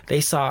they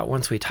saw it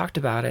once we talked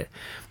about it,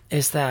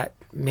 is that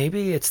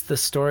maybe it's the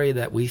story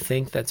that we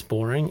think that's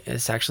boring.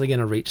 It's actually going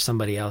to reach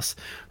somebody else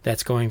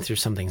that's going through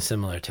something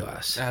similar to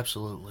us.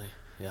 Absolutely.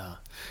 Yeah.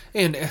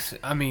 And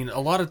I mean, a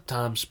lot of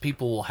times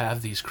people will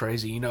have these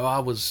crazy, I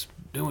was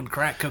doing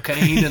crack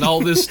cocaine and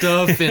all this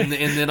stuff, and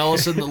then all of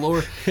a sudden the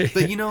Lord. But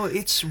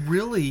it's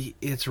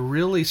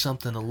really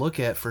something to look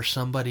at for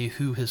somebody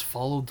who has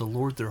followed the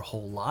Lord their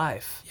whole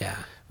life. Yeah.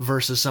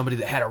 Versus somebody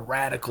that had a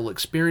radical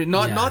experience.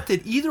 Not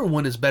that either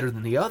one is better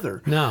than the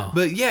other. No.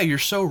 But yeah, you're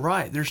so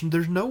right. There's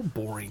no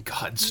boring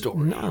God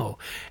story. No.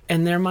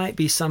 And there might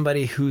be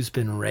somebody who's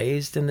been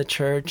raised in the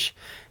church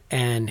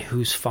and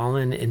who's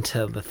fallen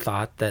into the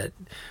thought that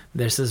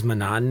this is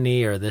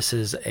monotony, or this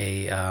is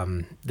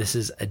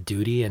a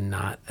duty and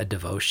not a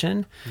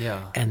devotion.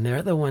 Yeah. And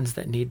they're the ones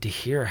that need to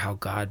hear how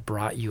God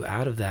brought you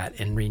out of that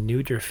and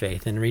renewed your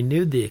faith and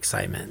renewed the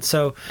excitement.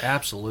 So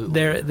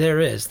absolutely,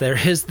 there is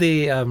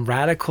the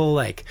radical,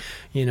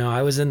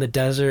 I was in the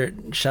desert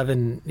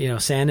shoving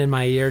sand in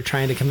my ear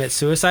trying to commit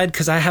suicide,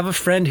 because I have a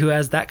friend who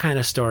has that kind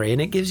of story,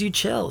 and it gives you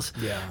chills.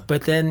 Yeah.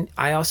 But then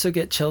I also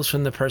get chills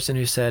from the person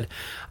who said,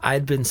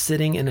 I'd been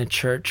sitting in a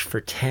church for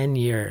 10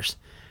 years,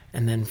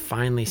 and then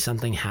finally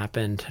something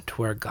happened to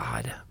where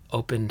God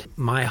opened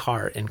my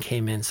heart and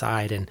came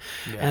inside. And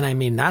I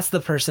mean, that's the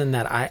person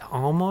that I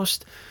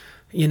almost,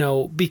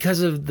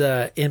 because of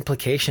the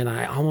implication,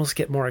 I almost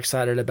get more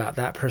excited about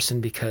that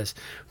person, because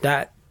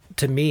that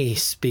to me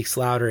speaks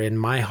louder in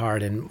my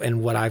heart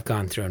and what I've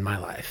gone through in my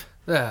life.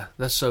 Yeah,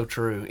 that's so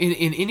true.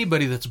 In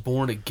anybody that's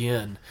born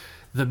again,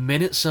 the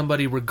minute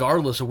somebody,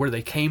 regardless of where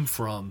they came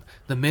from,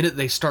 the minute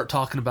they start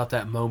talking about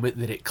that moment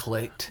that it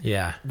clicked,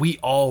 we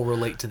all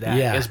relate to that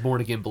as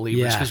born-again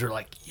believers, because we're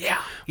like,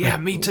 yeah,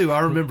 me too, I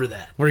remember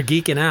that. We're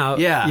geeking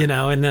out,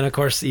 and then, of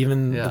course,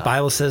 even the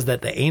Bible says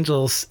that the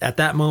angels at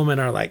that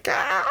moment are like,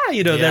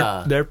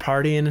 they're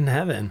partying in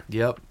heaven.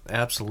 Yep,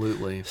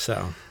 absolutely.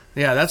 So,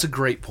 yeah, that's a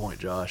great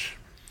point, Josh.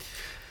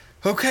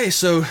 Okay,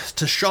 so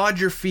to shod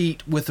your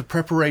feet with the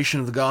preparation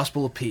of the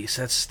gospel of peace.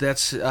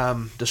 That's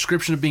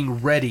description of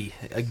being ready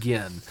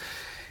again.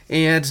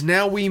 And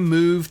now we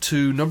move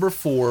to number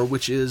 4,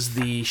 which is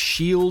the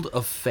shield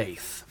of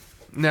faith.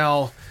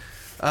 Now,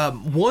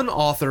 one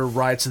author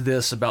writes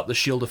this about the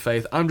shield of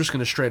faith. I'm just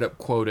going to straight up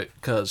quote it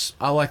because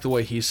I like the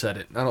way he said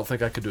it. I don't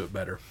think I could do it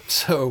better.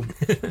 So...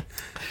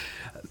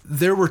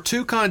 There were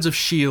 2 kinds of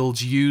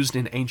shields used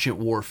in ancient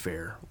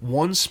warfare.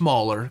 One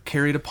smaller,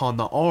 carried upon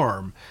the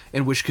arm,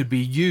 and which could be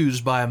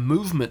used by a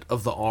movement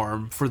of the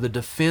arm for the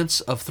defense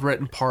of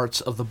threatened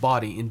parts of the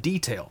body in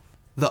detail.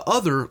 The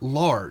other,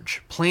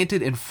 large,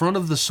 planted in front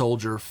of the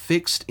soldier,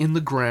 fixed in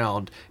the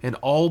ground, and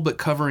all but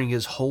covering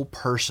his whole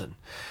person.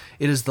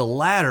 It is the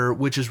latter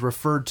which is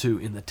referred to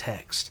in the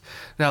text.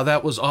 Now,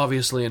 that was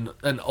obviously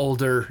an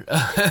older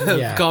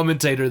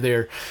commentator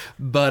there,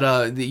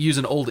 but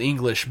using Old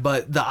English.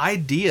 But the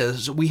idea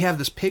is we have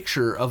this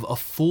picture of a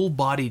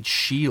full-bodied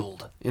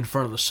shield in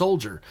front of a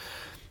soldier.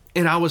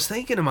 And I was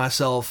thinking to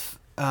myself,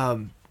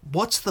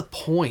 what's the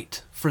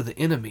point for the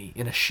enemy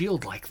in a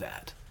shield like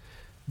that?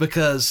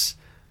 Because,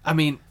 I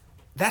mean,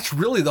 that's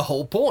really the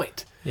whole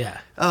point. Yeah.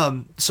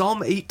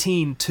 Psalm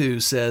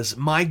 18:2 says,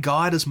 "My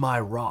God is my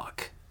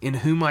rock, in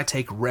whom I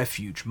take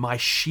refuge, my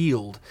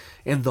shield,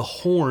 and the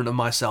horn of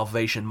my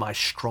salvation, my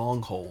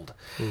stronghold."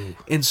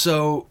 And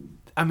so,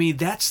 I mean,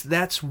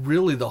 that's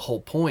really the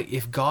whole point.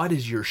 If God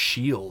is your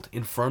shield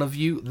in front of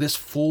you, this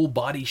full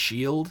body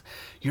shield,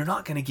 you're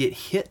not going to get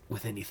hit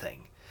with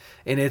anything.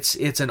 And it's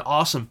an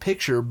awesome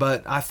picture,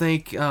 but I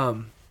think,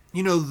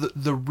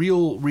 the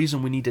real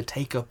reason we need to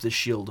take up this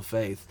shield of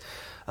faith,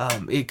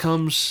 it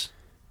comes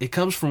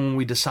from when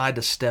we decide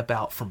to step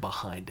out from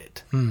behind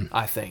it.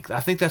 I think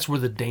that's where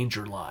the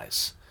danger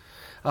lies.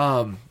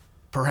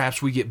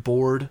 Perhaps we get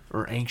bored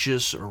or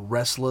anxious or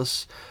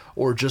restless,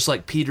 or just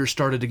like Peter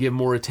started to give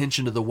more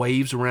attention to the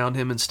waves around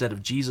him instead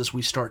of Jesus,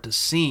 we start to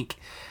sink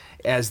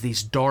as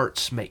these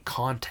darts make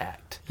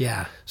contact.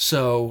 Yeah.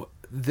 So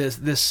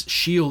this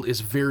shield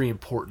is very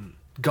important.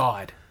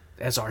 God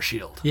as our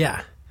shield.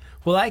 Yeah.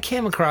 Well, I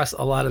came across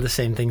a lot of the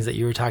same things that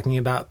you were talking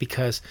about,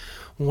 because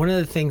one of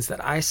the things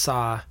that I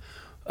saw,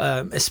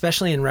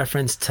 especially in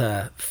reference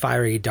to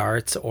fiery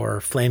darts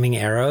or flaming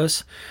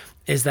arrows,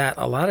 is that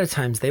a lot of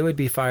times they would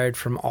be fired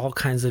from all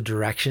kinds of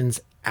directions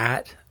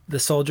at the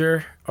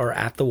soldier or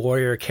at the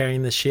warrior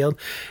carrying the shield.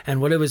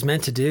 And what it was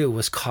meant to do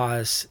was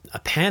cause a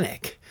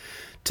panic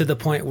to the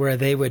point where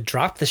they would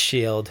drop the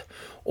shield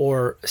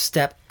or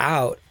step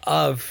out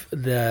of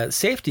the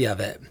safety of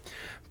it.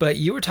 But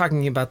you were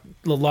talking about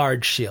the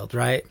large shield,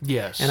 right?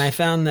 Yes. And I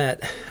found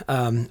that,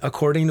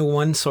 according to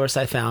one source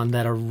I found,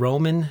 that a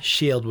Roman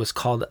shield was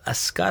called a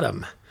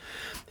scutum.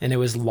 And it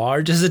was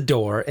large as a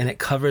door, and it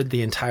covered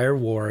the entire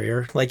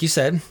warrior, like you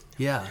said.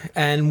 Yeah.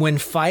 And when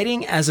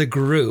fighting as a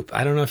group,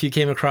 I don't know if you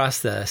came across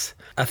this,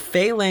 a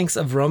phalanx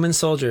of Roman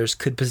soldiers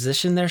could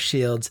position their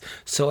shields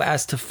so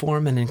as to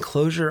form an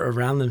enclosure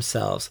around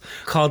themselves,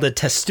 called a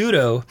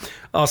testudo,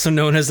 also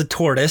known as a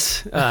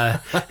tortoise.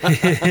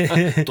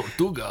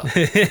 Tortuga.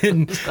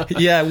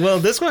 Yeah, well,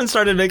 this one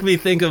started making me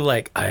think of,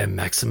 like, I am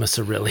Maximus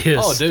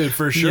Aurelius. Oh, dude,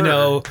 for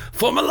sure.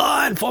 Form a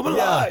line,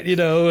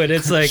 and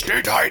it's like...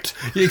 Stay tight.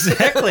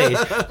 Exactly.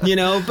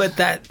 But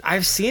that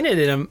I've seen it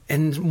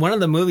in one of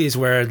the movies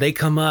where they they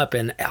come up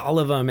and all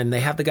of them, and they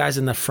have the guys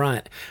in the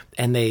front,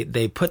 and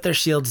they put their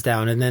shields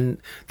down, and then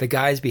the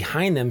guys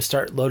behind them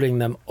start loading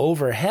them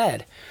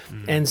overhead.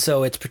 And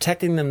so it's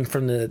protecting them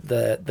from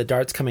the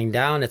darts coming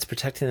down. It's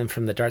protecting them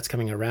from the darts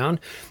coming around.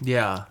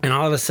 Yeah. And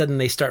all of a sudden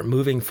they start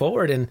moving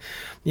forward. And,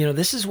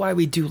 this is why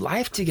we do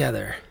life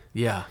together.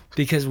 Yeah.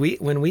 Because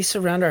when we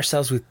surround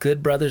ourselves with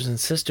good brothers and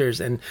sisters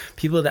and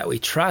people that we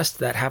trust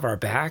that have our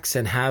backs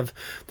and have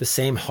the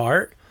same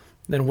heart,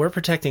 then we're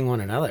protecting one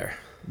another.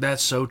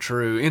 That's so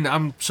true. And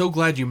I'm so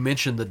glad you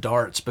mentioned the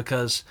darts,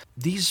 because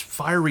these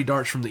fiery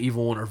darts from the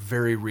evil one are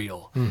very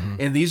real.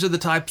 And these are the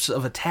types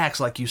of attacks,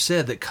 like you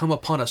said, that come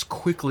upon us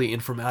quickly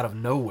and from out of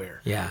nowhere.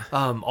 Yeah.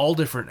 All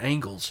different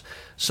angles.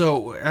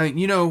 So,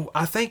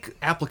 I think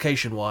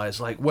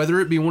application-wise, like whether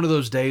it be one of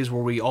those days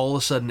where we all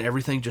of a sudden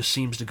everything just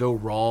seems to go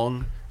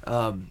wrong,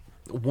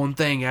 one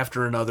thing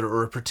after another,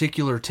 or a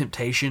particular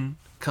temptation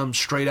comes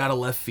straight out of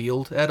left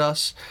field at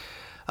us,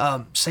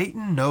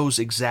 Satan knows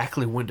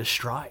exactly when to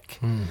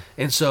strike.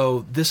 And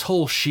so this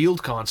whole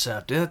shield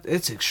concept,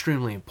 it's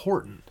extremely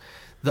important.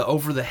 The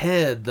over the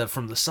head, the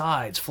from the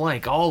sides,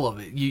 flank, all of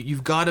it.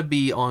 You've got to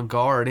be on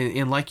guard.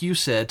 And like you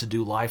said, to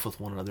do life with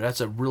one another.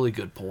 That's a really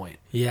good point.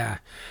 Yeah.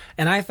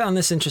 And I found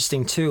this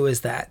interesting too, is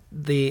that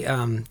the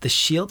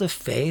shield of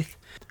faith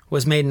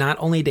was made not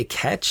only to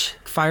catch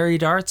fiery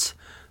darts,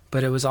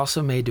 but it was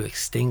also made to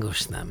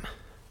extinguish them.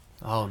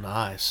 Oh,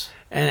 nice.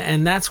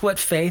 And that's what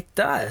faith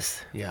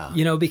does. Yeah.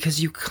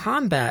 Because you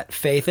combat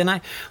faith.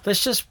 And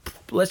let's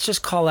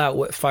just call out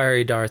what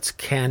fiery darts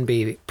can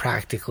be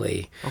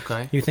practically.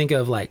 Okay. You think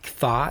of like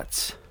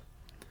thoughts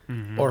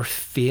or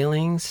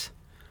feelings,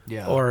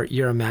 or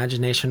your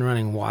imagination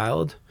running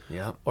wild,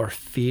 or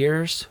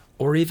fears,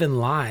 or even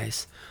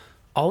lies.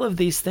 All of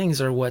these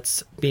things are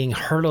what's being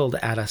hurled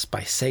at us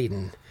by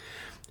Satan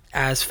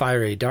as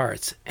fiery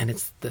darts. And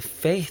it's the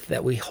faith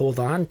that we hold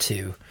on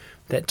to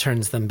that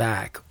turns them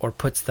back or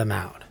puts them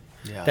out,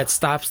 that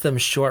stops them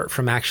short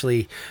from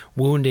actually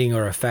wounding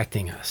or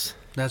affecting us.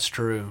 That's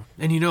true.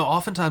 And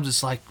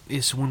oftentimes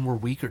it's when we're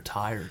weak or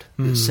tired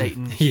that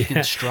Satan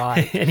can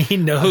strike. And he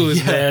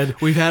knows, man.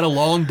 We've had a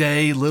long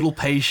day, little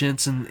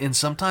patience, and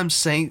sometimes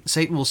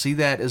Satan will see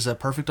that as a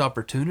perfect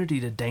opportunity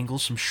to dangle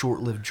some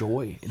short-lived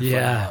joy in front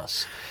of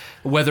us.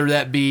 Whether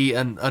that be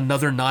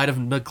another night of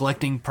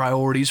neglecting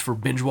priorities for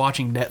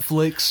binge-watching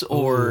Netflix,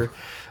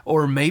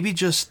 or maybe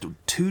just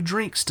 2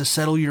 drinks to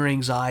settle your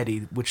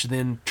anxiety, which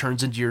then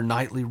turns into your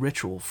nightly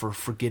ritual for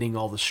forgetting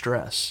all the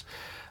stress.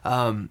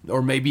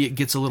 Or maybe it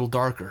gets a little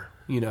darker,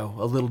 a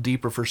little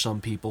deeper for some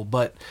people.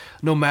 But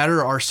no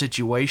matter our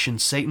situation,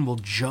 Satan will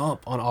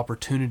jump on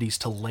opportunities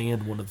to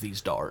land one of these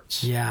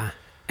darts. Yeah.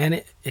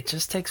 And it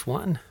just takes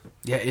one.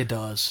 Yeah, it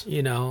does.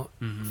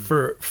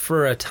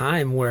 For a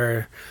time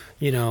where,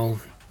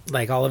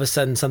 like all of a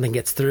sudden something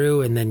gets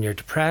through and then you're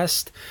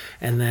depressed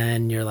and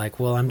then you're like,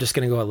 well, I'm just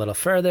going to go a little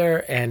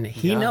further. And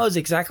he knows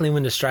exactly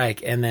when to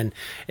strike, and then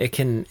it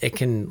can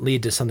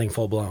lead to something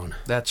full blown.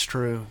 That's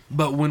true.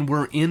 But when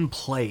we're in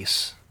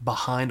place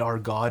behind our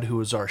God,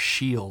 who is our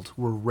shield,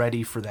 we're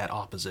ready for that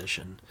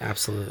opposition.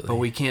 Absolutely. But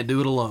we can't do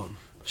it alone.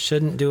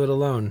 Shouldn't do it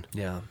alone.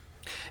 Yeah.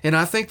 And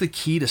I think the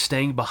key to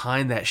staying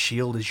behind that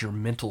shield is your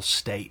mental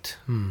state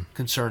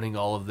concerning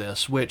all of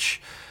this,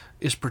 which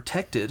is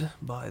protected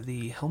by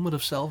the helmet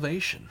of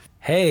salvation.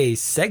 Hey,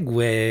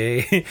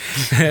 segue.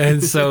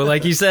 And so,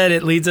 like you said,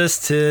 it leads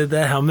us to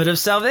the helmet of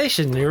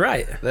salvation. You're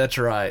right. That's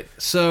right.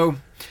 So,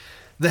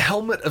 the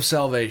helmet of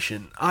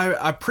salvation.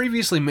 I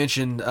previously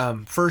mentioned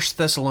 1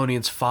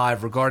 Thessalonians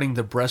 5 regarding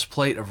the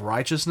breastplate of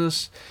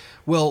righteousness.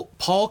 Well,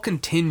 Paul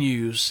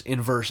continues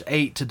in verse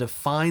 8 to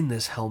define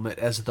this helmet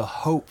as the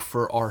hope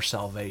for our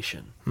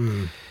salvation.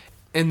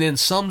 And then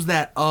sums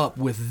that up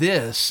with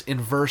this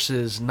in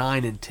verses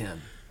 9 and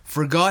 10.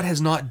 For God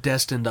has not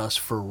destined us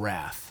for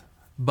wrath,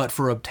 but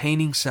for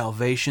obtaining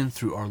salvation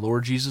through our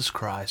Lord Jesus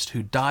Christ,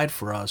 who died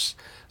for us,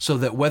 so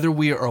that whether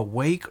we are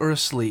awake or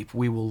asleep,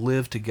 we will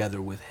live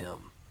together with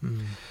him.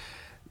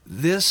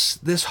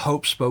 This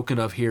hope spoken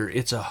of here,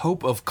 it's a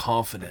hope of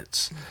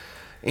confidence.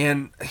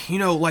 And,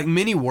 like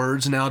many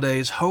words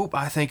nowadays, hope,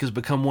 I think, has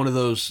become one of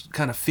those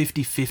kind of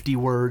 50-50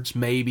 words,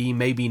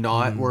 maybe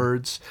not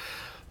words.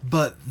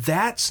 But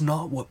that's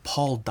not what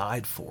Paul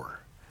died for.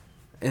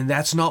 And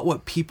that's not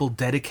what people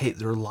dedicate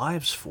their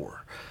lives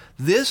for.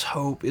 This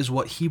hope is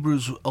what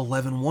Hebrews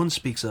 11:1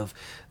 speaks of,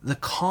 the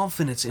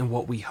confidence in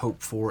what we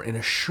hope for and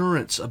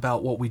assurance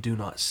about what we do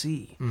not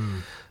see.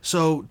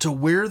 So to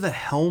wear the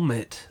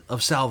helmet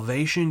of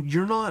salvation,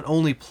 you're not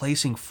only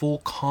placing full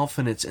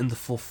confidence in the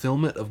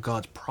fulfillment of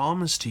God's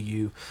promise to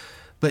you,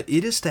 but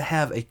it is to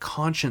have a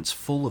conscience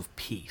full of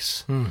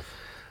peace.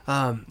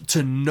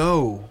 To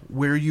know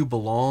where you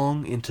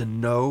belong and to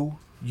know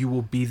you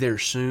will be there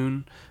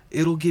soon.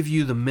 It'll give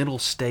you the mental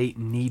state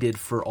needed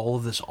for all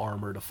of this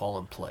armor to fall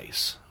in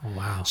place.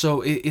 Wow.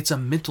 So it's a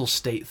mental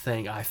state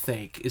thing, I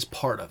think, is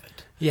part of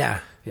it.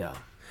 Yeah. Yeah.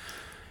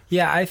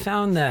 Yeah, I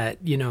found that,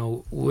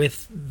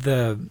 with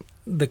the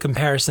the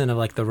comparison of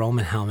like the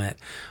Roman helmet,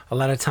 a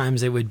lot of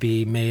times it would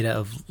be made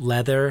of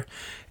leather,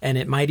 and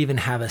it might even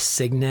have a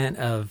signet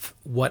of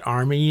what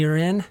army you're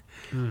in.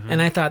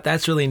 And I thought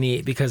that's really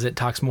neat because it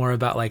talks more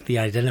about like the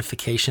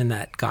identification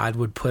that God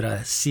would put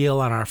a seal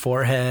on our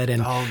forehead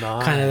and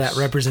kind of that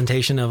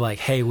representation of like,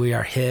 hey, we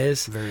are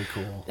his. Very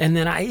cool. And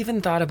then I even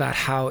thought about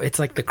how it's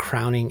like the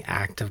crowning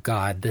act of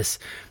God, this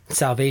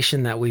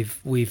salvation that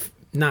we've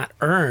not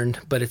earned,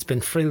 but it's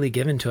been freely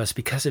given to us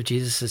because of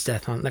Jesus'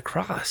 death on the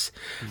cross.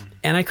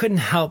 And I couldn't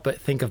help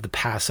but think of the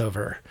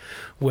Passover,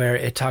 where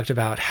it talked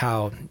about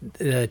how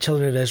the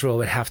children of Israel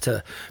would have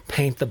to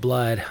paint the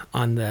blood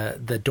on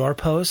the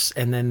doorposts,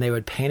 and then they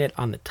would paint it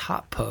on the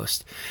top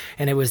post.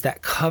 And it was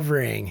that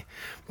covering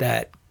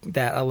that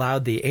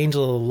allowed the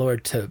angel of the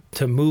Lord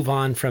to move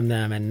on from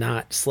them and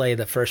not slay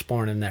the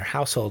firstborn in their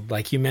household,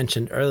 like you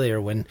mentioned earlier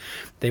when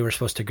they were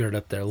supposed to gird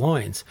up their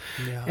loins.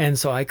 Yeah. And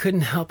so I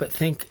couldn't help but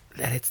think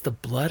that it's the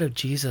blood of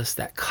Jesus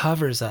that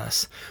covers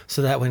us,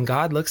 so that when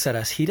God looks at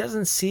us, he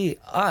doesn't see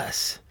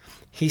us.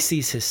 He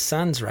sees his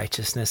son's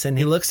righteousness, and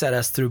he looks at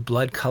us through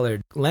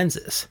blood-colored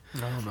lenses.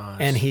 Oh, nice.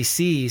 And he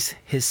sees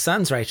his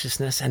son's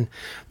righteousness. And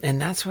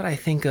that's what I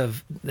think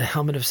of the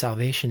helmet of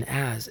salvation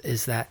as,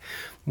 is that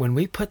when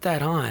we put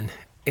that on,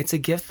 it's a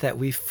gift that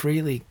we've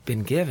freely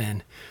been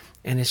given.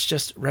 And it's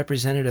just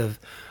representative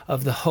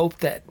of the hope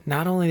that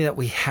not only that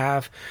we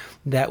have,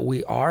 that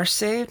we are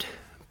saved,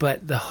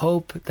 but the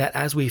hope that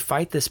as we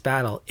fight this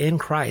battle in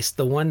Christ,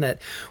 the one that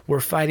we're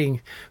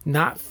fighting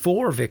not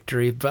for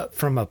victory, but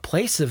from a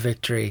place of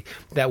victory,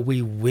 that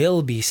we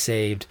will be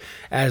saved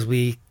as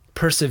we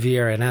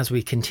persevere and as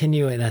we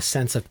continue in a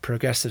sense of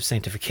progressive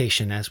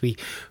sanctification, as we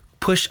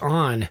push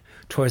on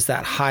towards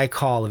that high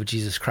call of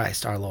Jesus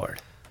Christ, our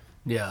Lord.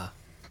 Yeah.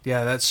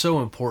 Yeah, that's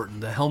so important.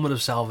 The helmet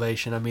of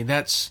salvation. I mean,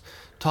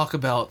 talk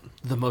about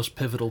the most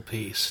pivotal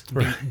piece,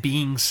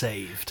 being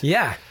saved.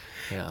 Yeah.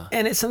 Yeah.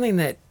 And it's something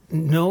that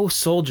no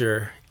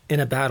soldier in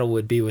a battle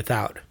would be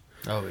without.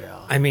 Oh,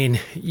 yeah. I mean,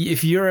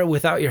 if you're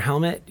without your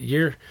helmet,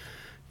 you're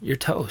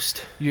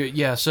toast.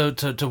 Yeah, so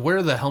to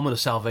wear the helmet of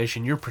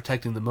salvation, you're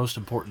protecting the most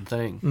important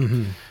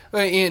thing.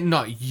 And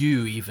not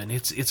you even,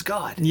 it's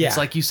God. Yeah. It's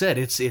like you said,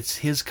 it's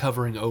his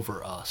covering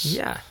over us.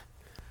 Yeah.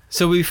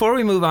 So before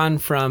we move on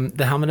from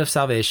the helmet of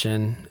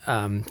salvation,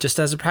 just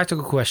as a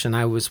practical question,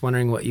 I was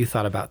wondering what you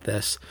thought about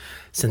this.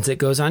 Since it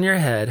goes on your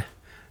head,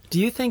 do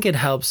you think it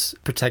helps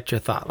protect your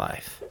thought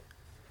life?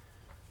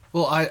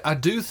 Well, I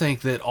do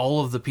think that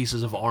all of the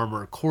pieces of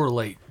armor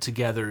correlate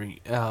together,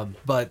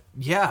 but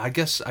yeah, I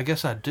guess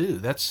I do.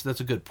 That's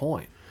a good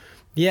point.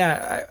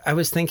 Yeah, I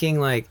was thinking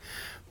like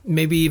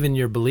maybe even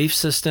your belief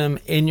system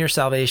in your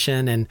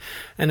salvation,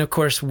 and of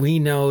course we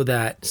know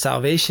that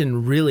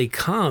salvation really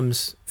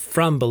comes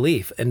from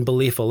belief and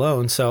belief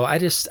alone. So I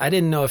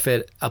didn't know if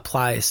it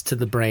applies to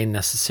the brain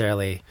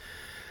necessarily.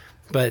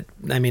 But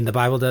I mean, the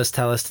Bible does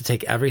tell us to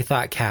take every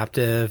thought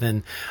captive,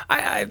 and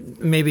I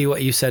maybe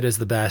what you said is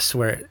the best,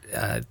 where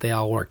they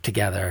all work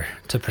together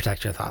to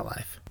protect your thought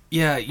life.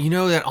 Yeah, you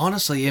know that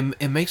honestly,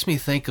 it makes me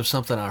think of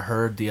something I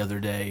heard the other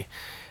day,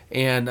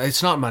 and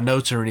it's not in my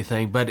notes or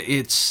anything, but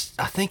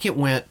I think it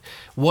went,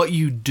 what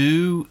you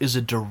do is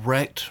a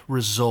direct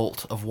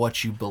result of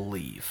what you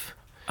believe.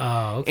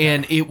 Oh, okay.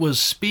 And it was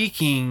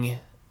speaking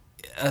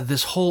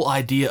this whole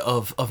idea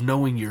of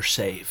knowing you're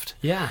saved.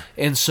 Yeah.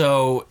 And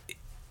so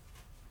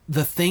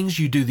the things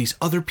you do, these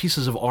other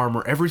pieces of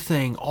armor,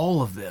 everything,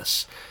 all of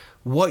this,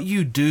 what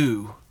you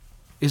do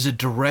is a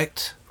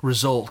direct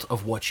result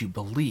of what you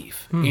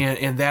believe.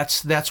 And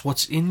that's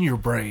what's in your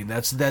brain.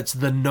 That's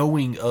the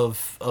knowing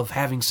of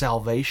having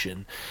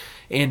salvation.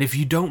 And if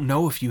you don't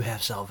know if you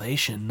have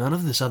salvation, none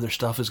of this other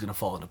stuff is going to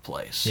fall into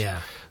place.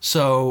 Yeah.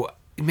 So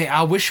I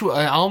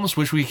almost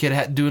wish we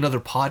could do another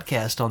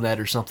podcast on that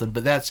or something,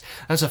 but that's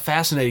a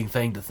fascinating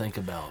thing to think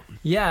about.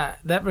 Yeah,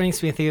 that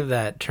brings me to think of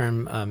that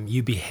term,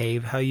 you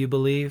behave how you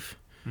believe.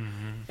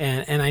 Mm-hmm.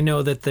 And I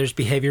know that there's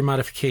behavior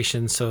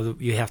modification, so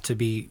you have to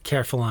be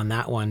careful on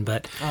that one,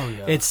 but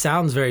it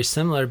sounds very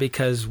similar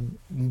because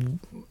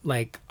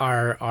like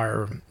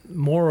our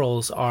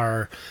morals,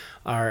 our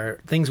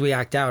things we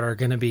act out are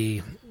going to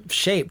be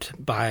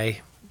shaped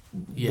by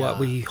what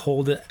we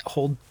hold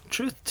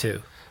truth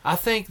to. I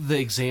think the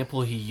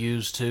example he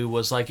used too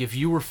was like if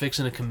you were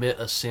fixing to commit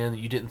a sin that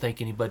you didn't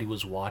think anybody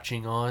was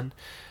watching on,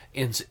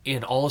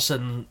 and all of a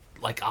sudden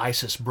like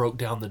ISIS broke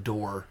down the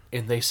door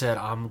and they said,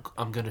 I'm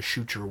going to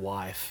shoot your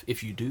wife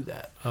if you do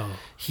that. Oh.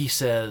 He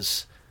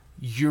says,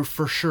 you're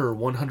for sure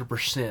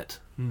 100%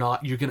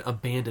 you're going to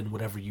abandon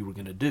whatever you were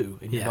going to do,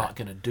 and you're not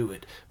going to do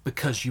it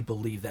because you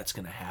believe that's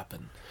going to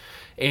happen.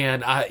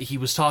 And he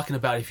was talking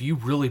about if you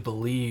really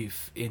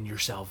believe in your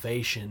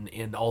salvation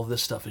and all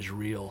this stuff is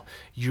real,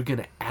 you're going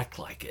to act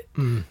like it.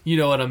 Mm. You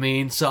know what I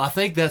mean? So I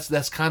think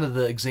that's kind of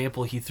the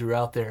example he threw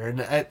out there, and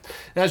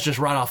that's just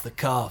right off the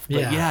cuff.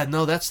 But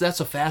that's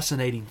a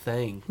fascinating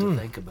thing to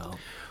think about.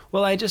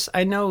 Well,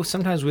 I know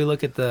sometimes we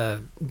look at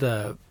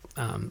the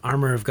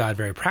armor of God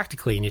very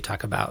practically, and you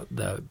talk about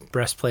the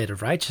breastplate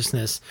of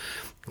righteousness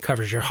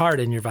covers your heart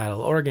and your vital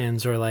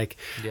organs, or like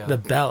the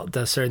belt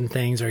does certain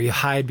things, or you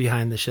hide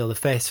behind the shield of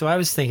faith. So I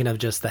was thinking of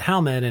just the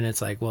helmet, and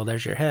it's like, well,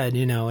 there's your head,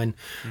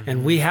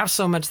 and we have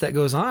so much that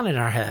goes on in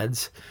our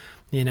heads.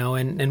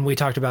 And we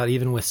talked about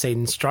even with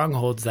Satan's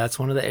strongholds, that's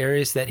one of the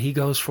areas that he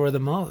goes for the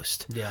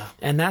most. Yeah.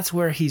 And that's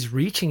where he's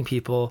reaching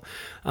people,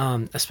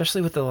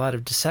 especially with a lot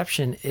of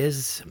deception,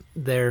 is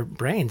their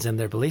brains and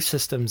their belief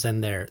systems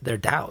and their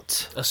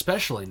doubts.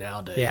 Especially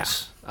nowadays. Yeah.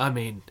 I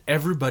mean,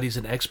 everybody's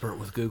an expert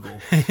with Google.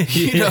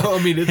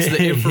 It's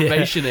the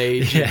information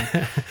age. Yeah.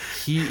 And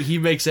he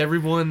makes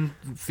everyone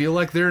feel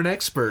like they're an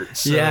expert.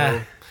 So.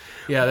 Yeah.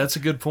 Yeah, that's a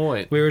good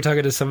point. We were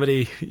talking to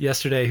somebody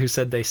yesterday who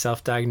said they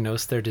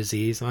self-diagnosed their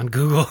disease on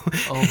Google.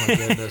 Oh my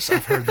goodness,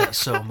 I've heard that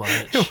so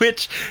much.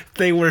 Which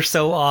they were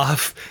so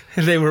off.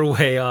 They were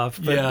way off.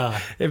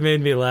 But it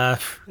made me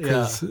laugh.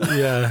 Don't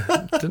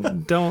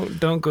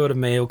go to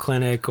Mayo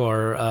Clinic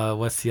or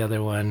what's the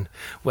other one?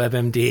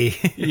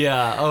 WebMD.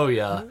 Yeah. Oh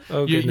yeah.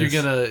 Oh, you're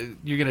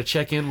gonna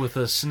check in with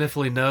a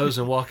sniffly nose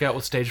and walk out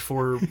with stage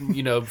 4,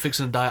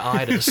 fixing to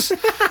die itis.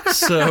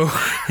 So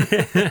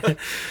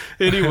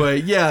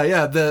anyway,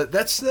 yeah.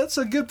 That's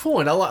a good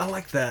point. I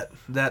like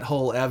that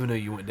whole avenue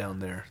you went down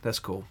there. That's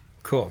cool.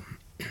 Cool.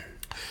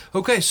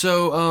 Okay,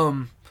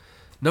 so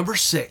number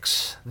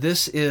 6.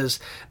 This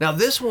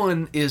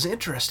one is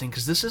interesting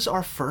because this is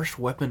our first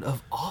weapon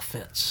of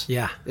offense.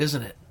 Yeah.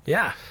 Isn't it?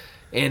 Yeah.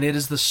 And it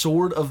is the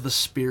sword of the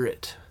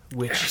Spirit,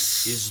 which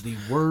is the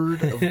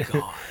word of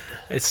God.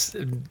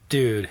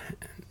 Dude,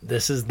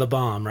 this is the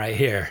bomb right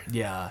here.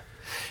 Yeah.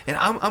 And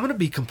I'm going to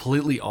be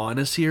completely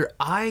honest here.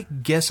 I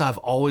guess I've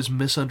always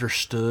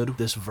misunderstood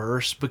this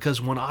verse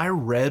because when I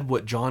read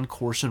what John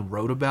Corson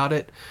wrote about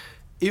it,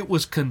 it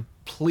was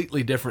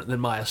completely different than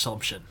my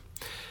assumption.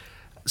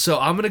 So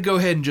I'm going to go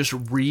ahead and just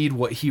read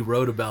what he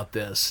wrote about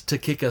this to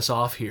kick us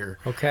off here.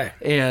 Okay.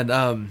 And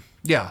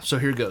so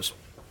here it goes.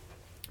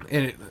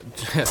 And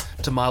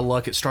to my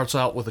luck, it starts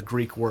out with a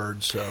Greek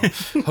word, so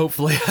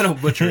hopefully I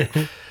don't butcher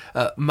it.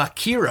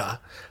 Makira,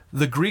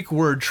 the Greek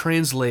word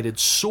translated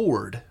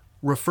sword,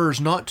 refers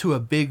not to a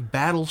big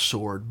battle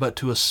sword, but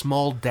to a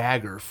small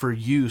dagger for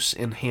use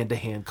in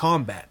hand-to-hand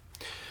combat.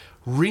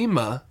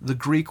 Rima, the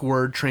Greek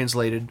word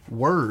translated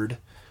word,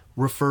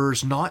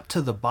 refers not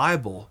to the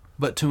Bible,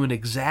 but to an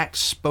exact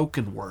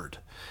spoken word.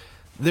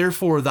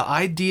 Therefore, the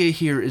idea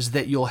here is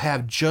that you'll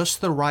have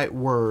just the right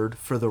word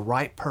for the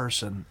right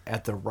person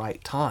at the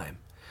right time.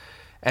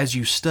 As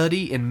you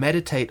study and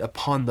meditate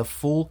upon the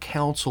full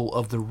counsel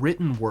of the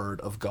written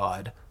word of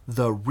God,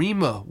 the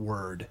Rima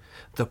word,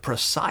 the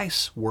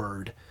precise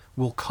word,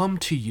 will come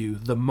to you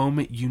the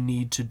moment you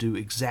need to do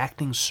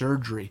exacting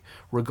surgery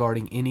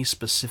regarding any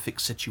specific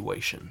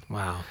situation.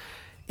 Wow.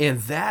 And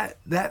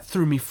that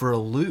threw me for a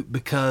loop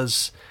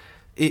because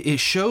it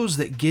shows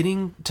that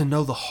getting to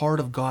know the heart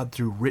of God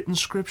through written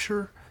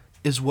scripture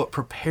is what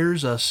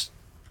prepares us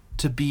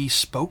to be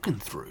spoken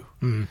through.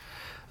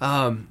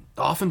 Mm-hmm.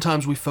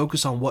 Oftentimes we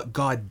focus on what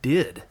God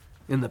did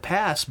in the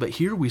past, but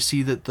here we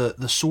see that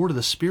the sword of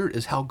the Spirit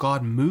is how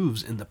God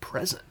moves in the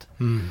present.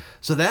 Mm.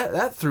 So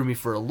that threw me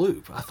for a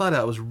loop. I thought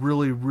that was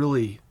really,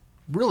 really,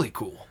 really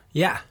cool.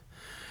 Yeah.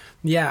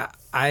 Yeah,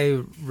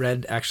 I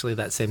read actually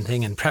that same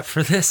thing in prep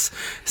for this.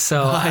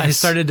 So nice. I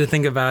started to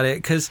think about it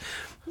because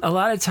a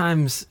lot of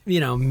times,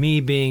 me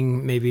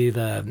being maybe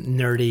the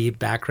nerdy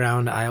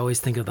background, I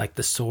always think of like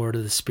the sword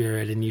of the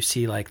Spirit, and you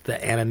see like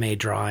the anime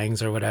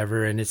drawings or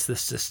whatever, and it's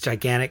this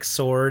gigantic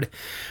sword.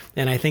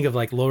 And I think of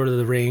like Lord of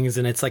the Rings,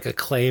 and it's like a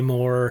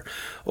claymore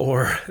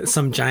or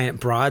some giant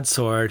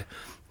broadsword.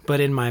 But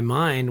in my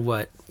mind,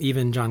 what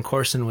even John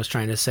Corson was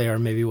trying to say, or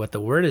maybe what the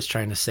word is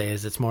trying to say,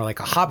 is it's more like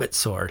a hobbit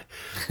sword,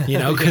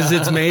 because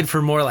it's made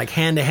for more like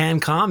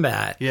hand-to-hand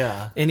combat.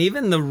 Yeah. And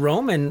even the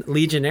Roman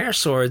legionnaire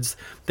swords,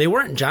 they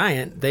weren't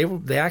giant.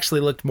 They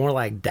actually looked more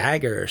like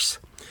daggers,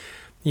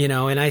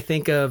 And I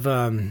think of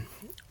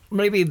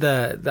maybe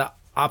the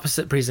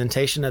opposite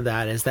presentation of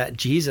that is that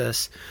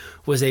Jesus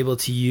was able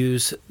to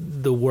use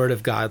the word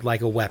of God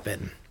like a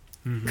weapon.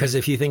 Because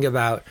if you think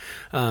about,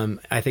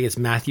 I think it's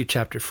Matthew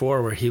chapter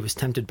 4, where he was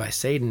tempted by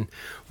Satan,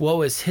 what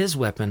was his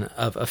weapon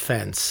of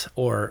offense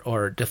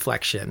or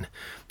deflection?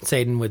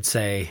 Satan would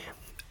say,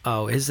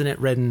 oh, isn't it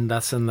written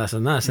thus and thus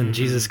and thus? And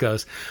Jesus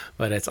goes,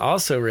 but it's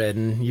also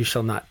written, you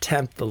shall not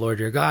tempt the Lord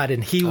your God.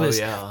 And he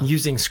was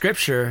using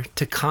scripture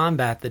to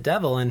combat the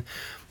devil. And,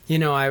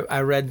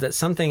 I read that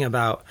something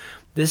about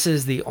this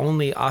is the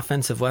only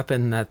offensive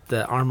weapon that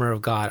the armor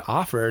of God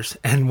offers.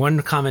 And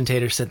one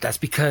commentator said that's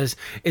because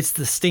it's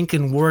the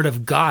stinking word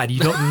of God.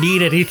 You don't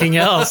need anything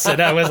else. And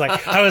I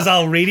was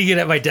all reading it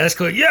at my desk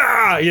going,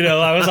 yeah,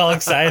 I was all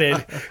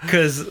excited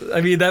because,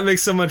 that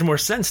makes so much more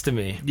sense to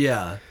me.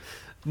 Yeah.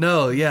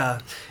 No, yeah.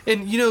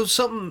 And,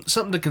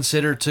 something to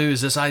consider, too,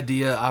 is this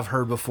idea I've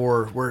heard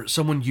before where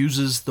someone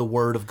uses the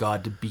word of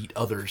God to beat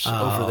others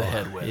over the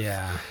head with.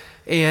 Yeah.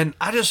 And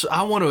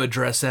I want to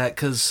address that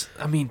because,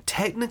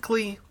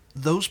 technically,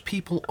 those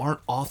people aren't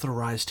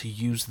authorized to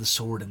use the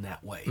sword in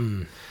that way.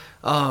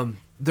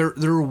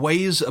 there are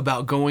ways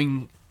about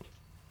going.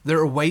 There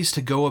are ways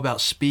to go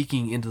about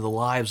speaking into the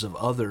lives of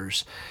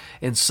others,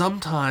 and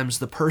sometimes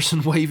the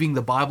person waving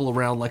the Bible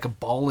around like a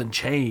ball and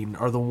chain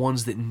are the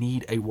ones that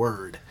need a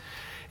word.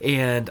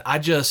 And I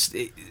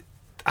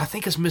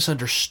think it's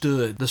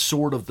misunderstood the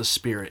sword of the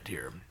Spirit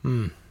here.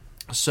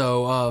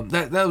 So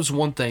that was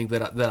one thing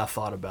that I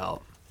thought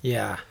about.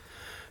 Yeah.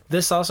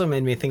 This also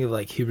made me think of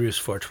like Hebrews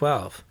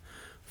 4:12.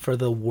 For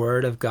the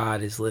word of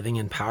God is living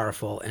and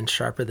powerful and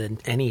sharper than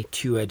any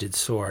two-edged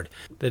sword,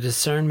 the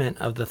discernment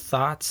of the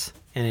thoughts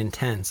and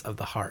intents of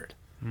the heart.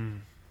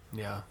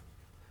 Yeah.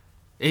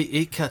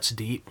 It cuts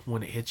deep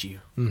when it hits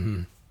you.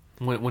 Mm-hmm.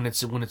 When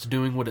it's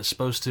doing what it's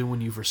supposed to,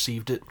 when you've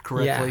received it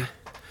correctly.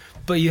 Yeah.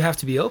 But you have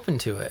to be open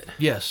to it.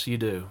 Yes, you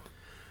do.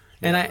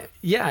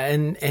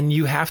 And and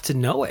you have to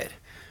know it,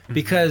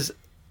 because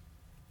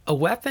a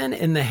weapon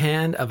in the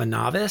hand of a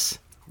novice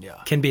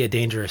can be a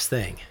dangerous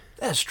thing.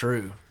 That's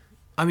true.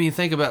 I mean,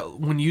 think about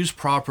when used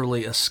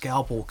properly, a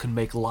scalpel can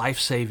make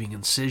life-saving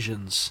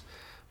incisions,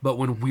 but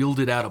when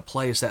wielded out of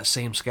place, that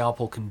same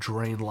scalpel can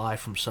drain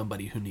life from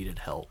somebody who needed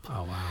help.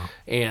 Oh, wow.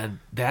 And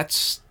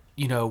that's,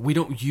 we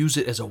don't use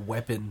it as a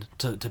weapon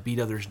to beat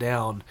others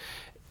down.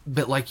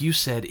 But like you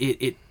said,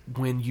 it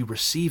when you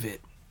receive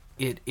it,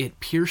 it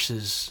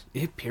pierces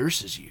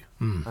you.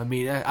 I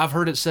mean, I've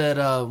heard it said,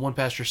 one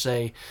pastor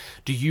say,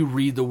 do you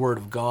read the Word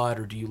of God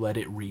or do you let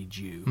it read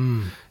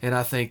you? And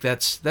I think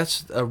that's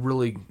a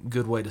really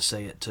good way to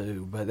say it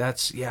too. But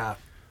that's, yeah.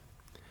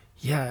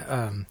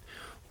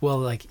 Well,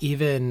 like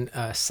even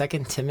 2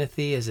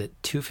 Timothy, is it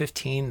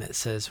 2:15 that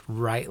says,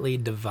 rightly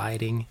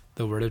dividing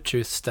the word of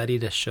truth, study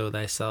to show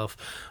thyself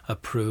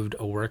approved,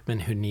 a workman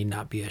who need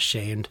not be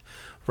ashamed,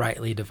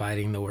 rightly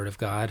dividing the word of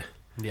God.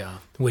 Yeah.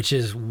 Which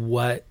is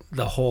what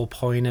the whole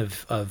point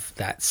of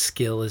that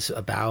skill is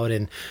about,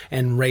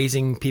 and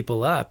raising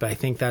people up. I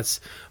think that's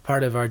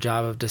part of our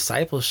job of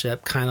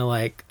discipleship, kind of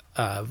like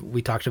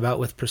we talked about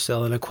with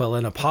Priscilla and Aquila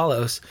and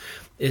Apollos,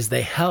 is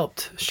they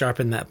helped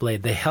sharpen that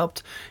blade. They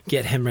helped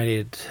get him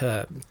ready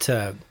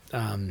to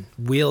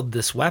wield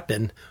this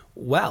weapon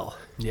well.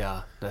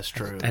 Yeah, that's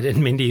true. I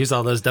didn't mean to use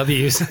all those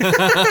W's.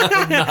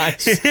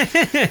 Nice.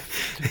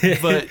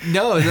 But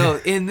no,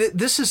 and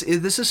this is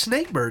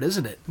Snakebird,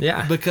 isn't it?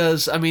 Yeah.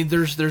 Because I mean,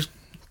 there's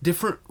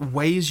different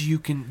ways you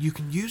can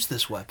use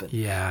this weapon.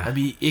 Yeah. I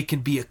mean, it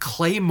can be a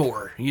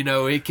claymore.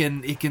 It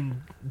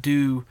can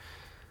do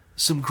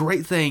some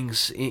great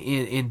things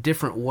in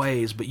different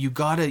ways, but you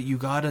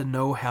gotta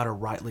know how to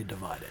rightly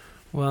divide it.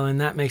 Well,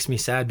 and that makes me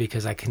sad,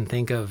 because I can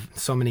think of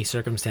so many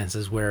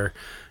circumstances where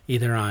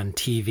either on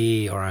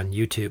TV or on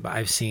YouTube,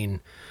 I've seen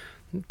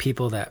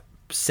people that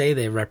say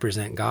they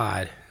represent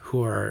God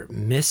who are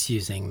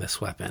misusing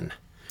this weapon,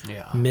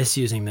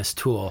 misusing this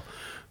tool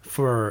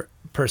for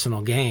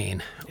personal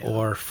gain,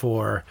 or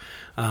for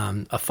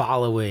a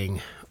following,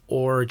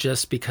 or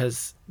just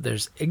because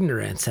there's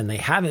ignorance and they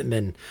haven't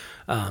been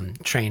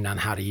trained on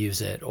how to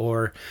use it,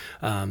 or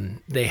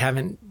they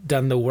haven't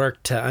done the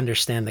work to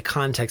understand the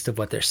context of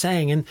what they're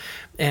saying.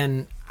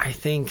 And I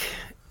think,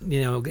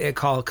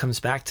 it all comes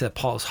back to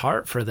Paul's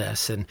heart for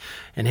this. And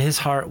his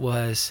heart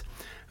was,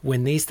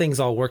 when these things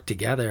all work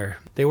together,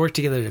 they work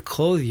together to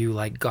clothe you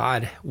like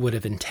God would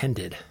have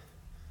intended.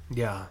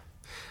 Yeah.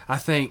 I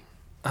think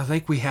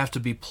we have to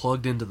be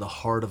plugged into the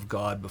heart of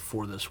God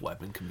before this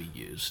weapon can be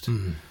used.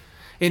 Mm-hmm.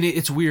 And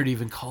it's weird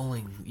even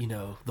calling,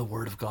 the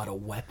Word of God a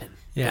weapon.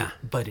 Yeah.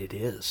 But it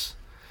is.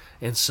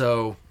 And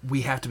so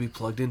we have to be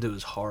plugged into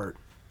His heart,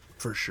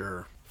 for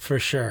sure. For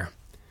sure.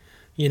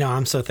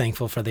 I'm so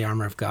thankful for the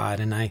armor of God.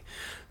 And I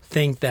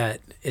think that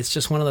it's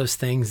just one of those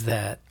things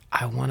that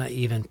I want to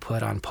even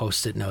put on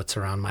Post-it notes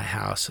around my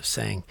house of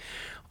saying,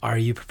 are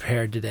you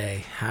prepared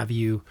today? Have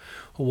you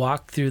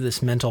walked through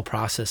this mental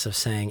process of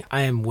saying,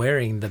 I am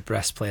wearing the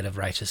breastplate of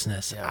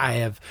righteousness. Yeah. I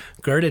have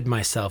girded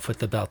myself with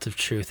the belt of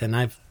truth, and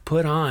I've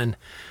put on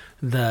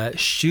the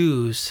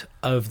shoes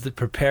of the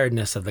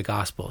preparedness of the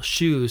gospel,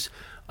 shoes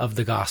of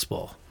the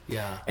gospel.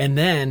 Yeah. And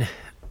then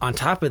on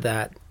top of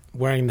that,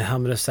 wearing the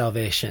helmet of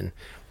salvation,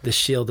 the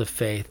shield of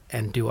faith,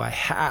 and do I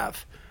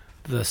have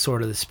the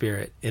sword of the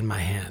Spirit in my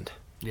hand?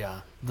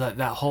 Yeah. That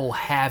whole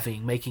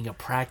making a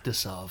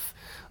practice of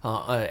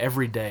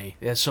every day.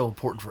 That's so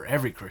important for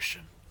every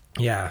Christian.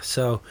 Yeah.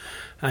 So,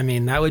 I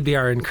mean, that would be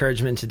our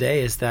encouragement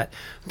today, is that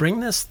bring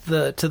this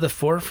to the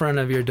forefront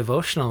of your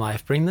devotional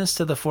life. Bring this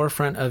to the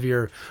forefront of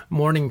your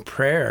morning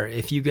prayer.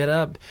 If you get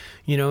up,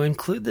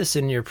 include this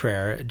in your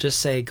prayer. Just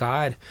say,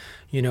 God,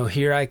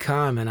 here I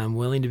come and I'm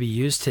willing to be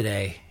used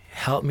today.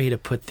 Help me to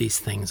put these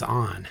things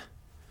on.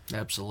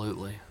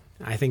 Absolutely.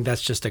 I think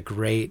that's just a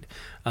great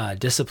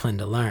discipline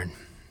to learn.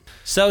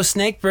 So,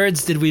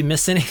 Snakebirds, did we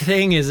miss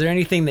anything? Is there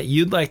anything that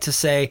you'd like to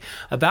say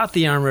about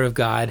the armor of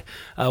God?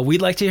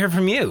 We'd like to hear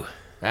from you.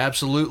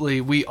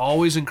 Absolutely. We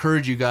always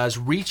encourage you guys,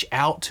 reach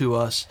out to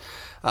us.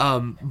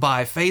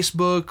 by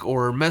Facebook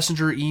or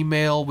Messenger,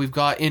 email.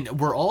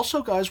 We're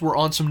also, guys, we're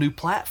on some new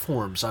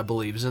platforms, I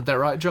believe. Isn't that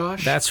right,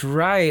 Josh? That's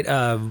right.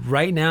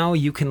 Right now,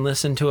 you can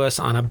listen to us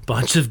on a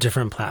bunch of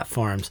different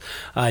platforms.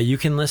 You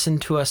can listen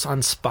to us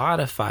on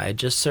Spotify.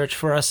 Just search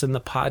for us in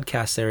the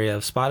podcast area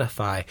of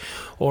Spotify.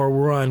 Or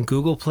we're on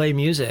Google Play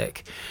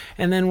Music.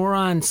 And then we're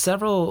on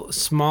several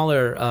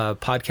smaller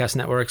podcast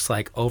networks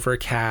like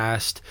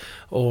Overcast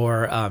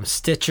or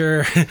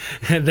Stitcher.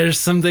 There's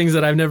some things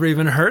that I've never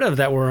even heard of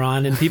that we're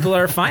on, and people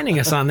are finding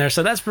us on there.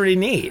 So that's pretty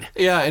neat.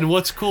 Yeah, and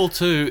what's cool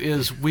too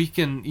is we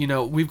can,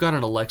 we've got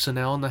an Alexa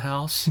now in the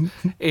house,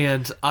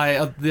 and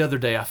the other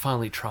day I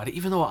finally tried it,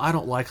 even though I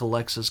don't like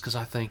Alexas because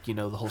I think,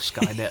 the whole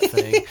Skynet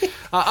thing.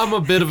 I'm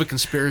a bit of a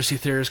conspiracy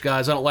theorist,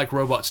 guys. I don't like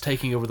robots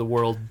taking over the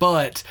world,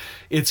 but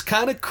it's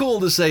kind of cool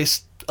to say,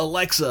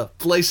 Alexa,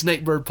 play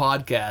Snakebird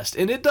Podcast,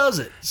 and it does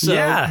it.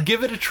 So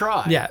give it a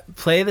try. Yeah,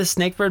 play the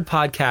Snakebird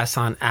Podcast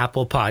on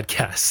Apple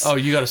Podcasts. Oh,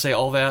 you got to say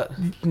all that?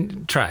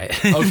 Try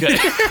it. Okay.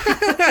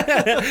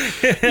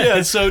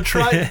 Yeah, so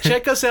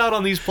check us out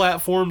on these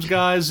platforms,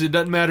 guys. It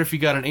doesn't matter if you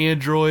got an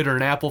Android or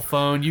an Apple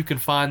phone. You can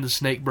find the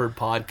Snakebird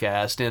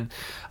Podcast. And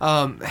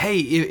hey,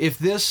 if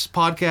this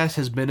podcast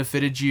has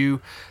benefited you,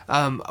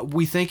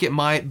 we think it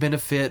might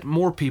benefit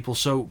more people.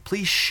 So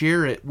please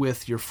share it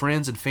with your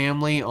friends and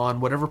family on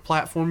whatever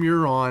platform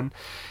you're on,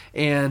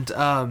 and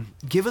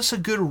give us a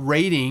good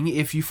rating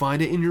if you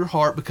find it in your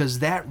heart, because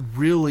that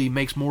really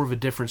makes more of a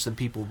difference than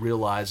people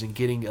realize in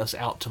getting us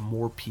out to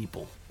more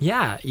people.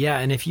 Yeah,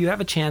 and if you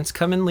have a chance,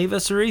 come and leave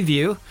us a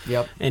review.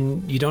 Yep.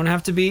 And you don't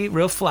have to be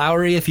real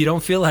flowery if you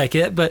don't feel like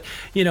it, but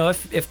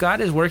if God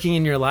is working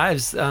in your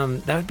lives,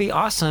 that would be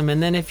awesome.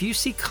 And then if you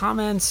see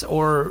comments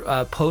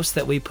or posts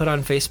that we put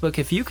on Facebook,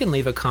 if you can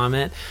leave a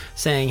comment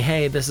saying,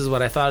 hey, this is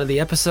what I thought of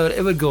the episode,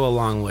 it would go a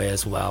long way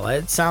as well.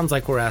 It sounds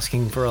like we're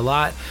asking for a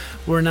lot.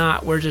 We're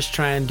not. We're just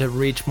trying to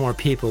reach more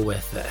people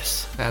with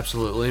this.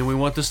 Absolutely. And we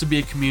want this to be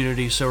a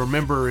community. So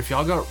remember, if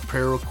y'all got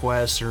prayer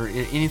requests or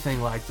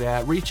anything like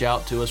that, reach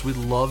out to us. We'd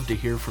love to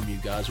hear from you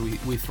guys. We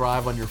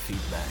thrive on your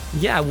feedback.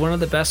 Yeah, one of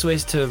the best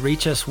ways to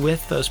reach us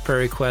with those prayer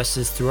requests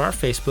is through our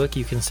Facebook.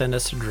 You can send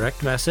us a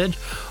direct message,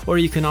 or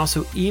you can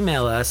also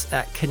email us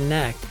at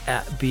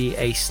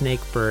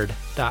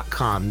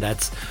connect@beasnakebird.com.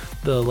 That's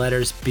the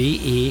letters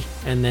BE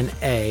and then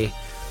A,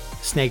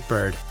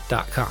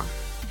 snakebird.com.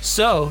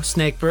 So,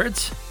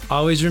 Snakebirds,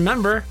 always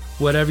remember,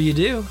 whatever you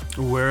do,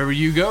 wherever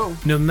you go,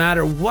 no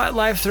matter what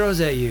life throws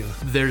at you,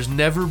 there's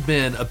never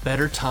been a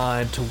better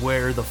time to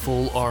wear the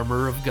full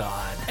armor of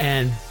God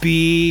and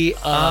be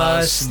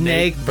a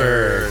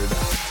snakebird.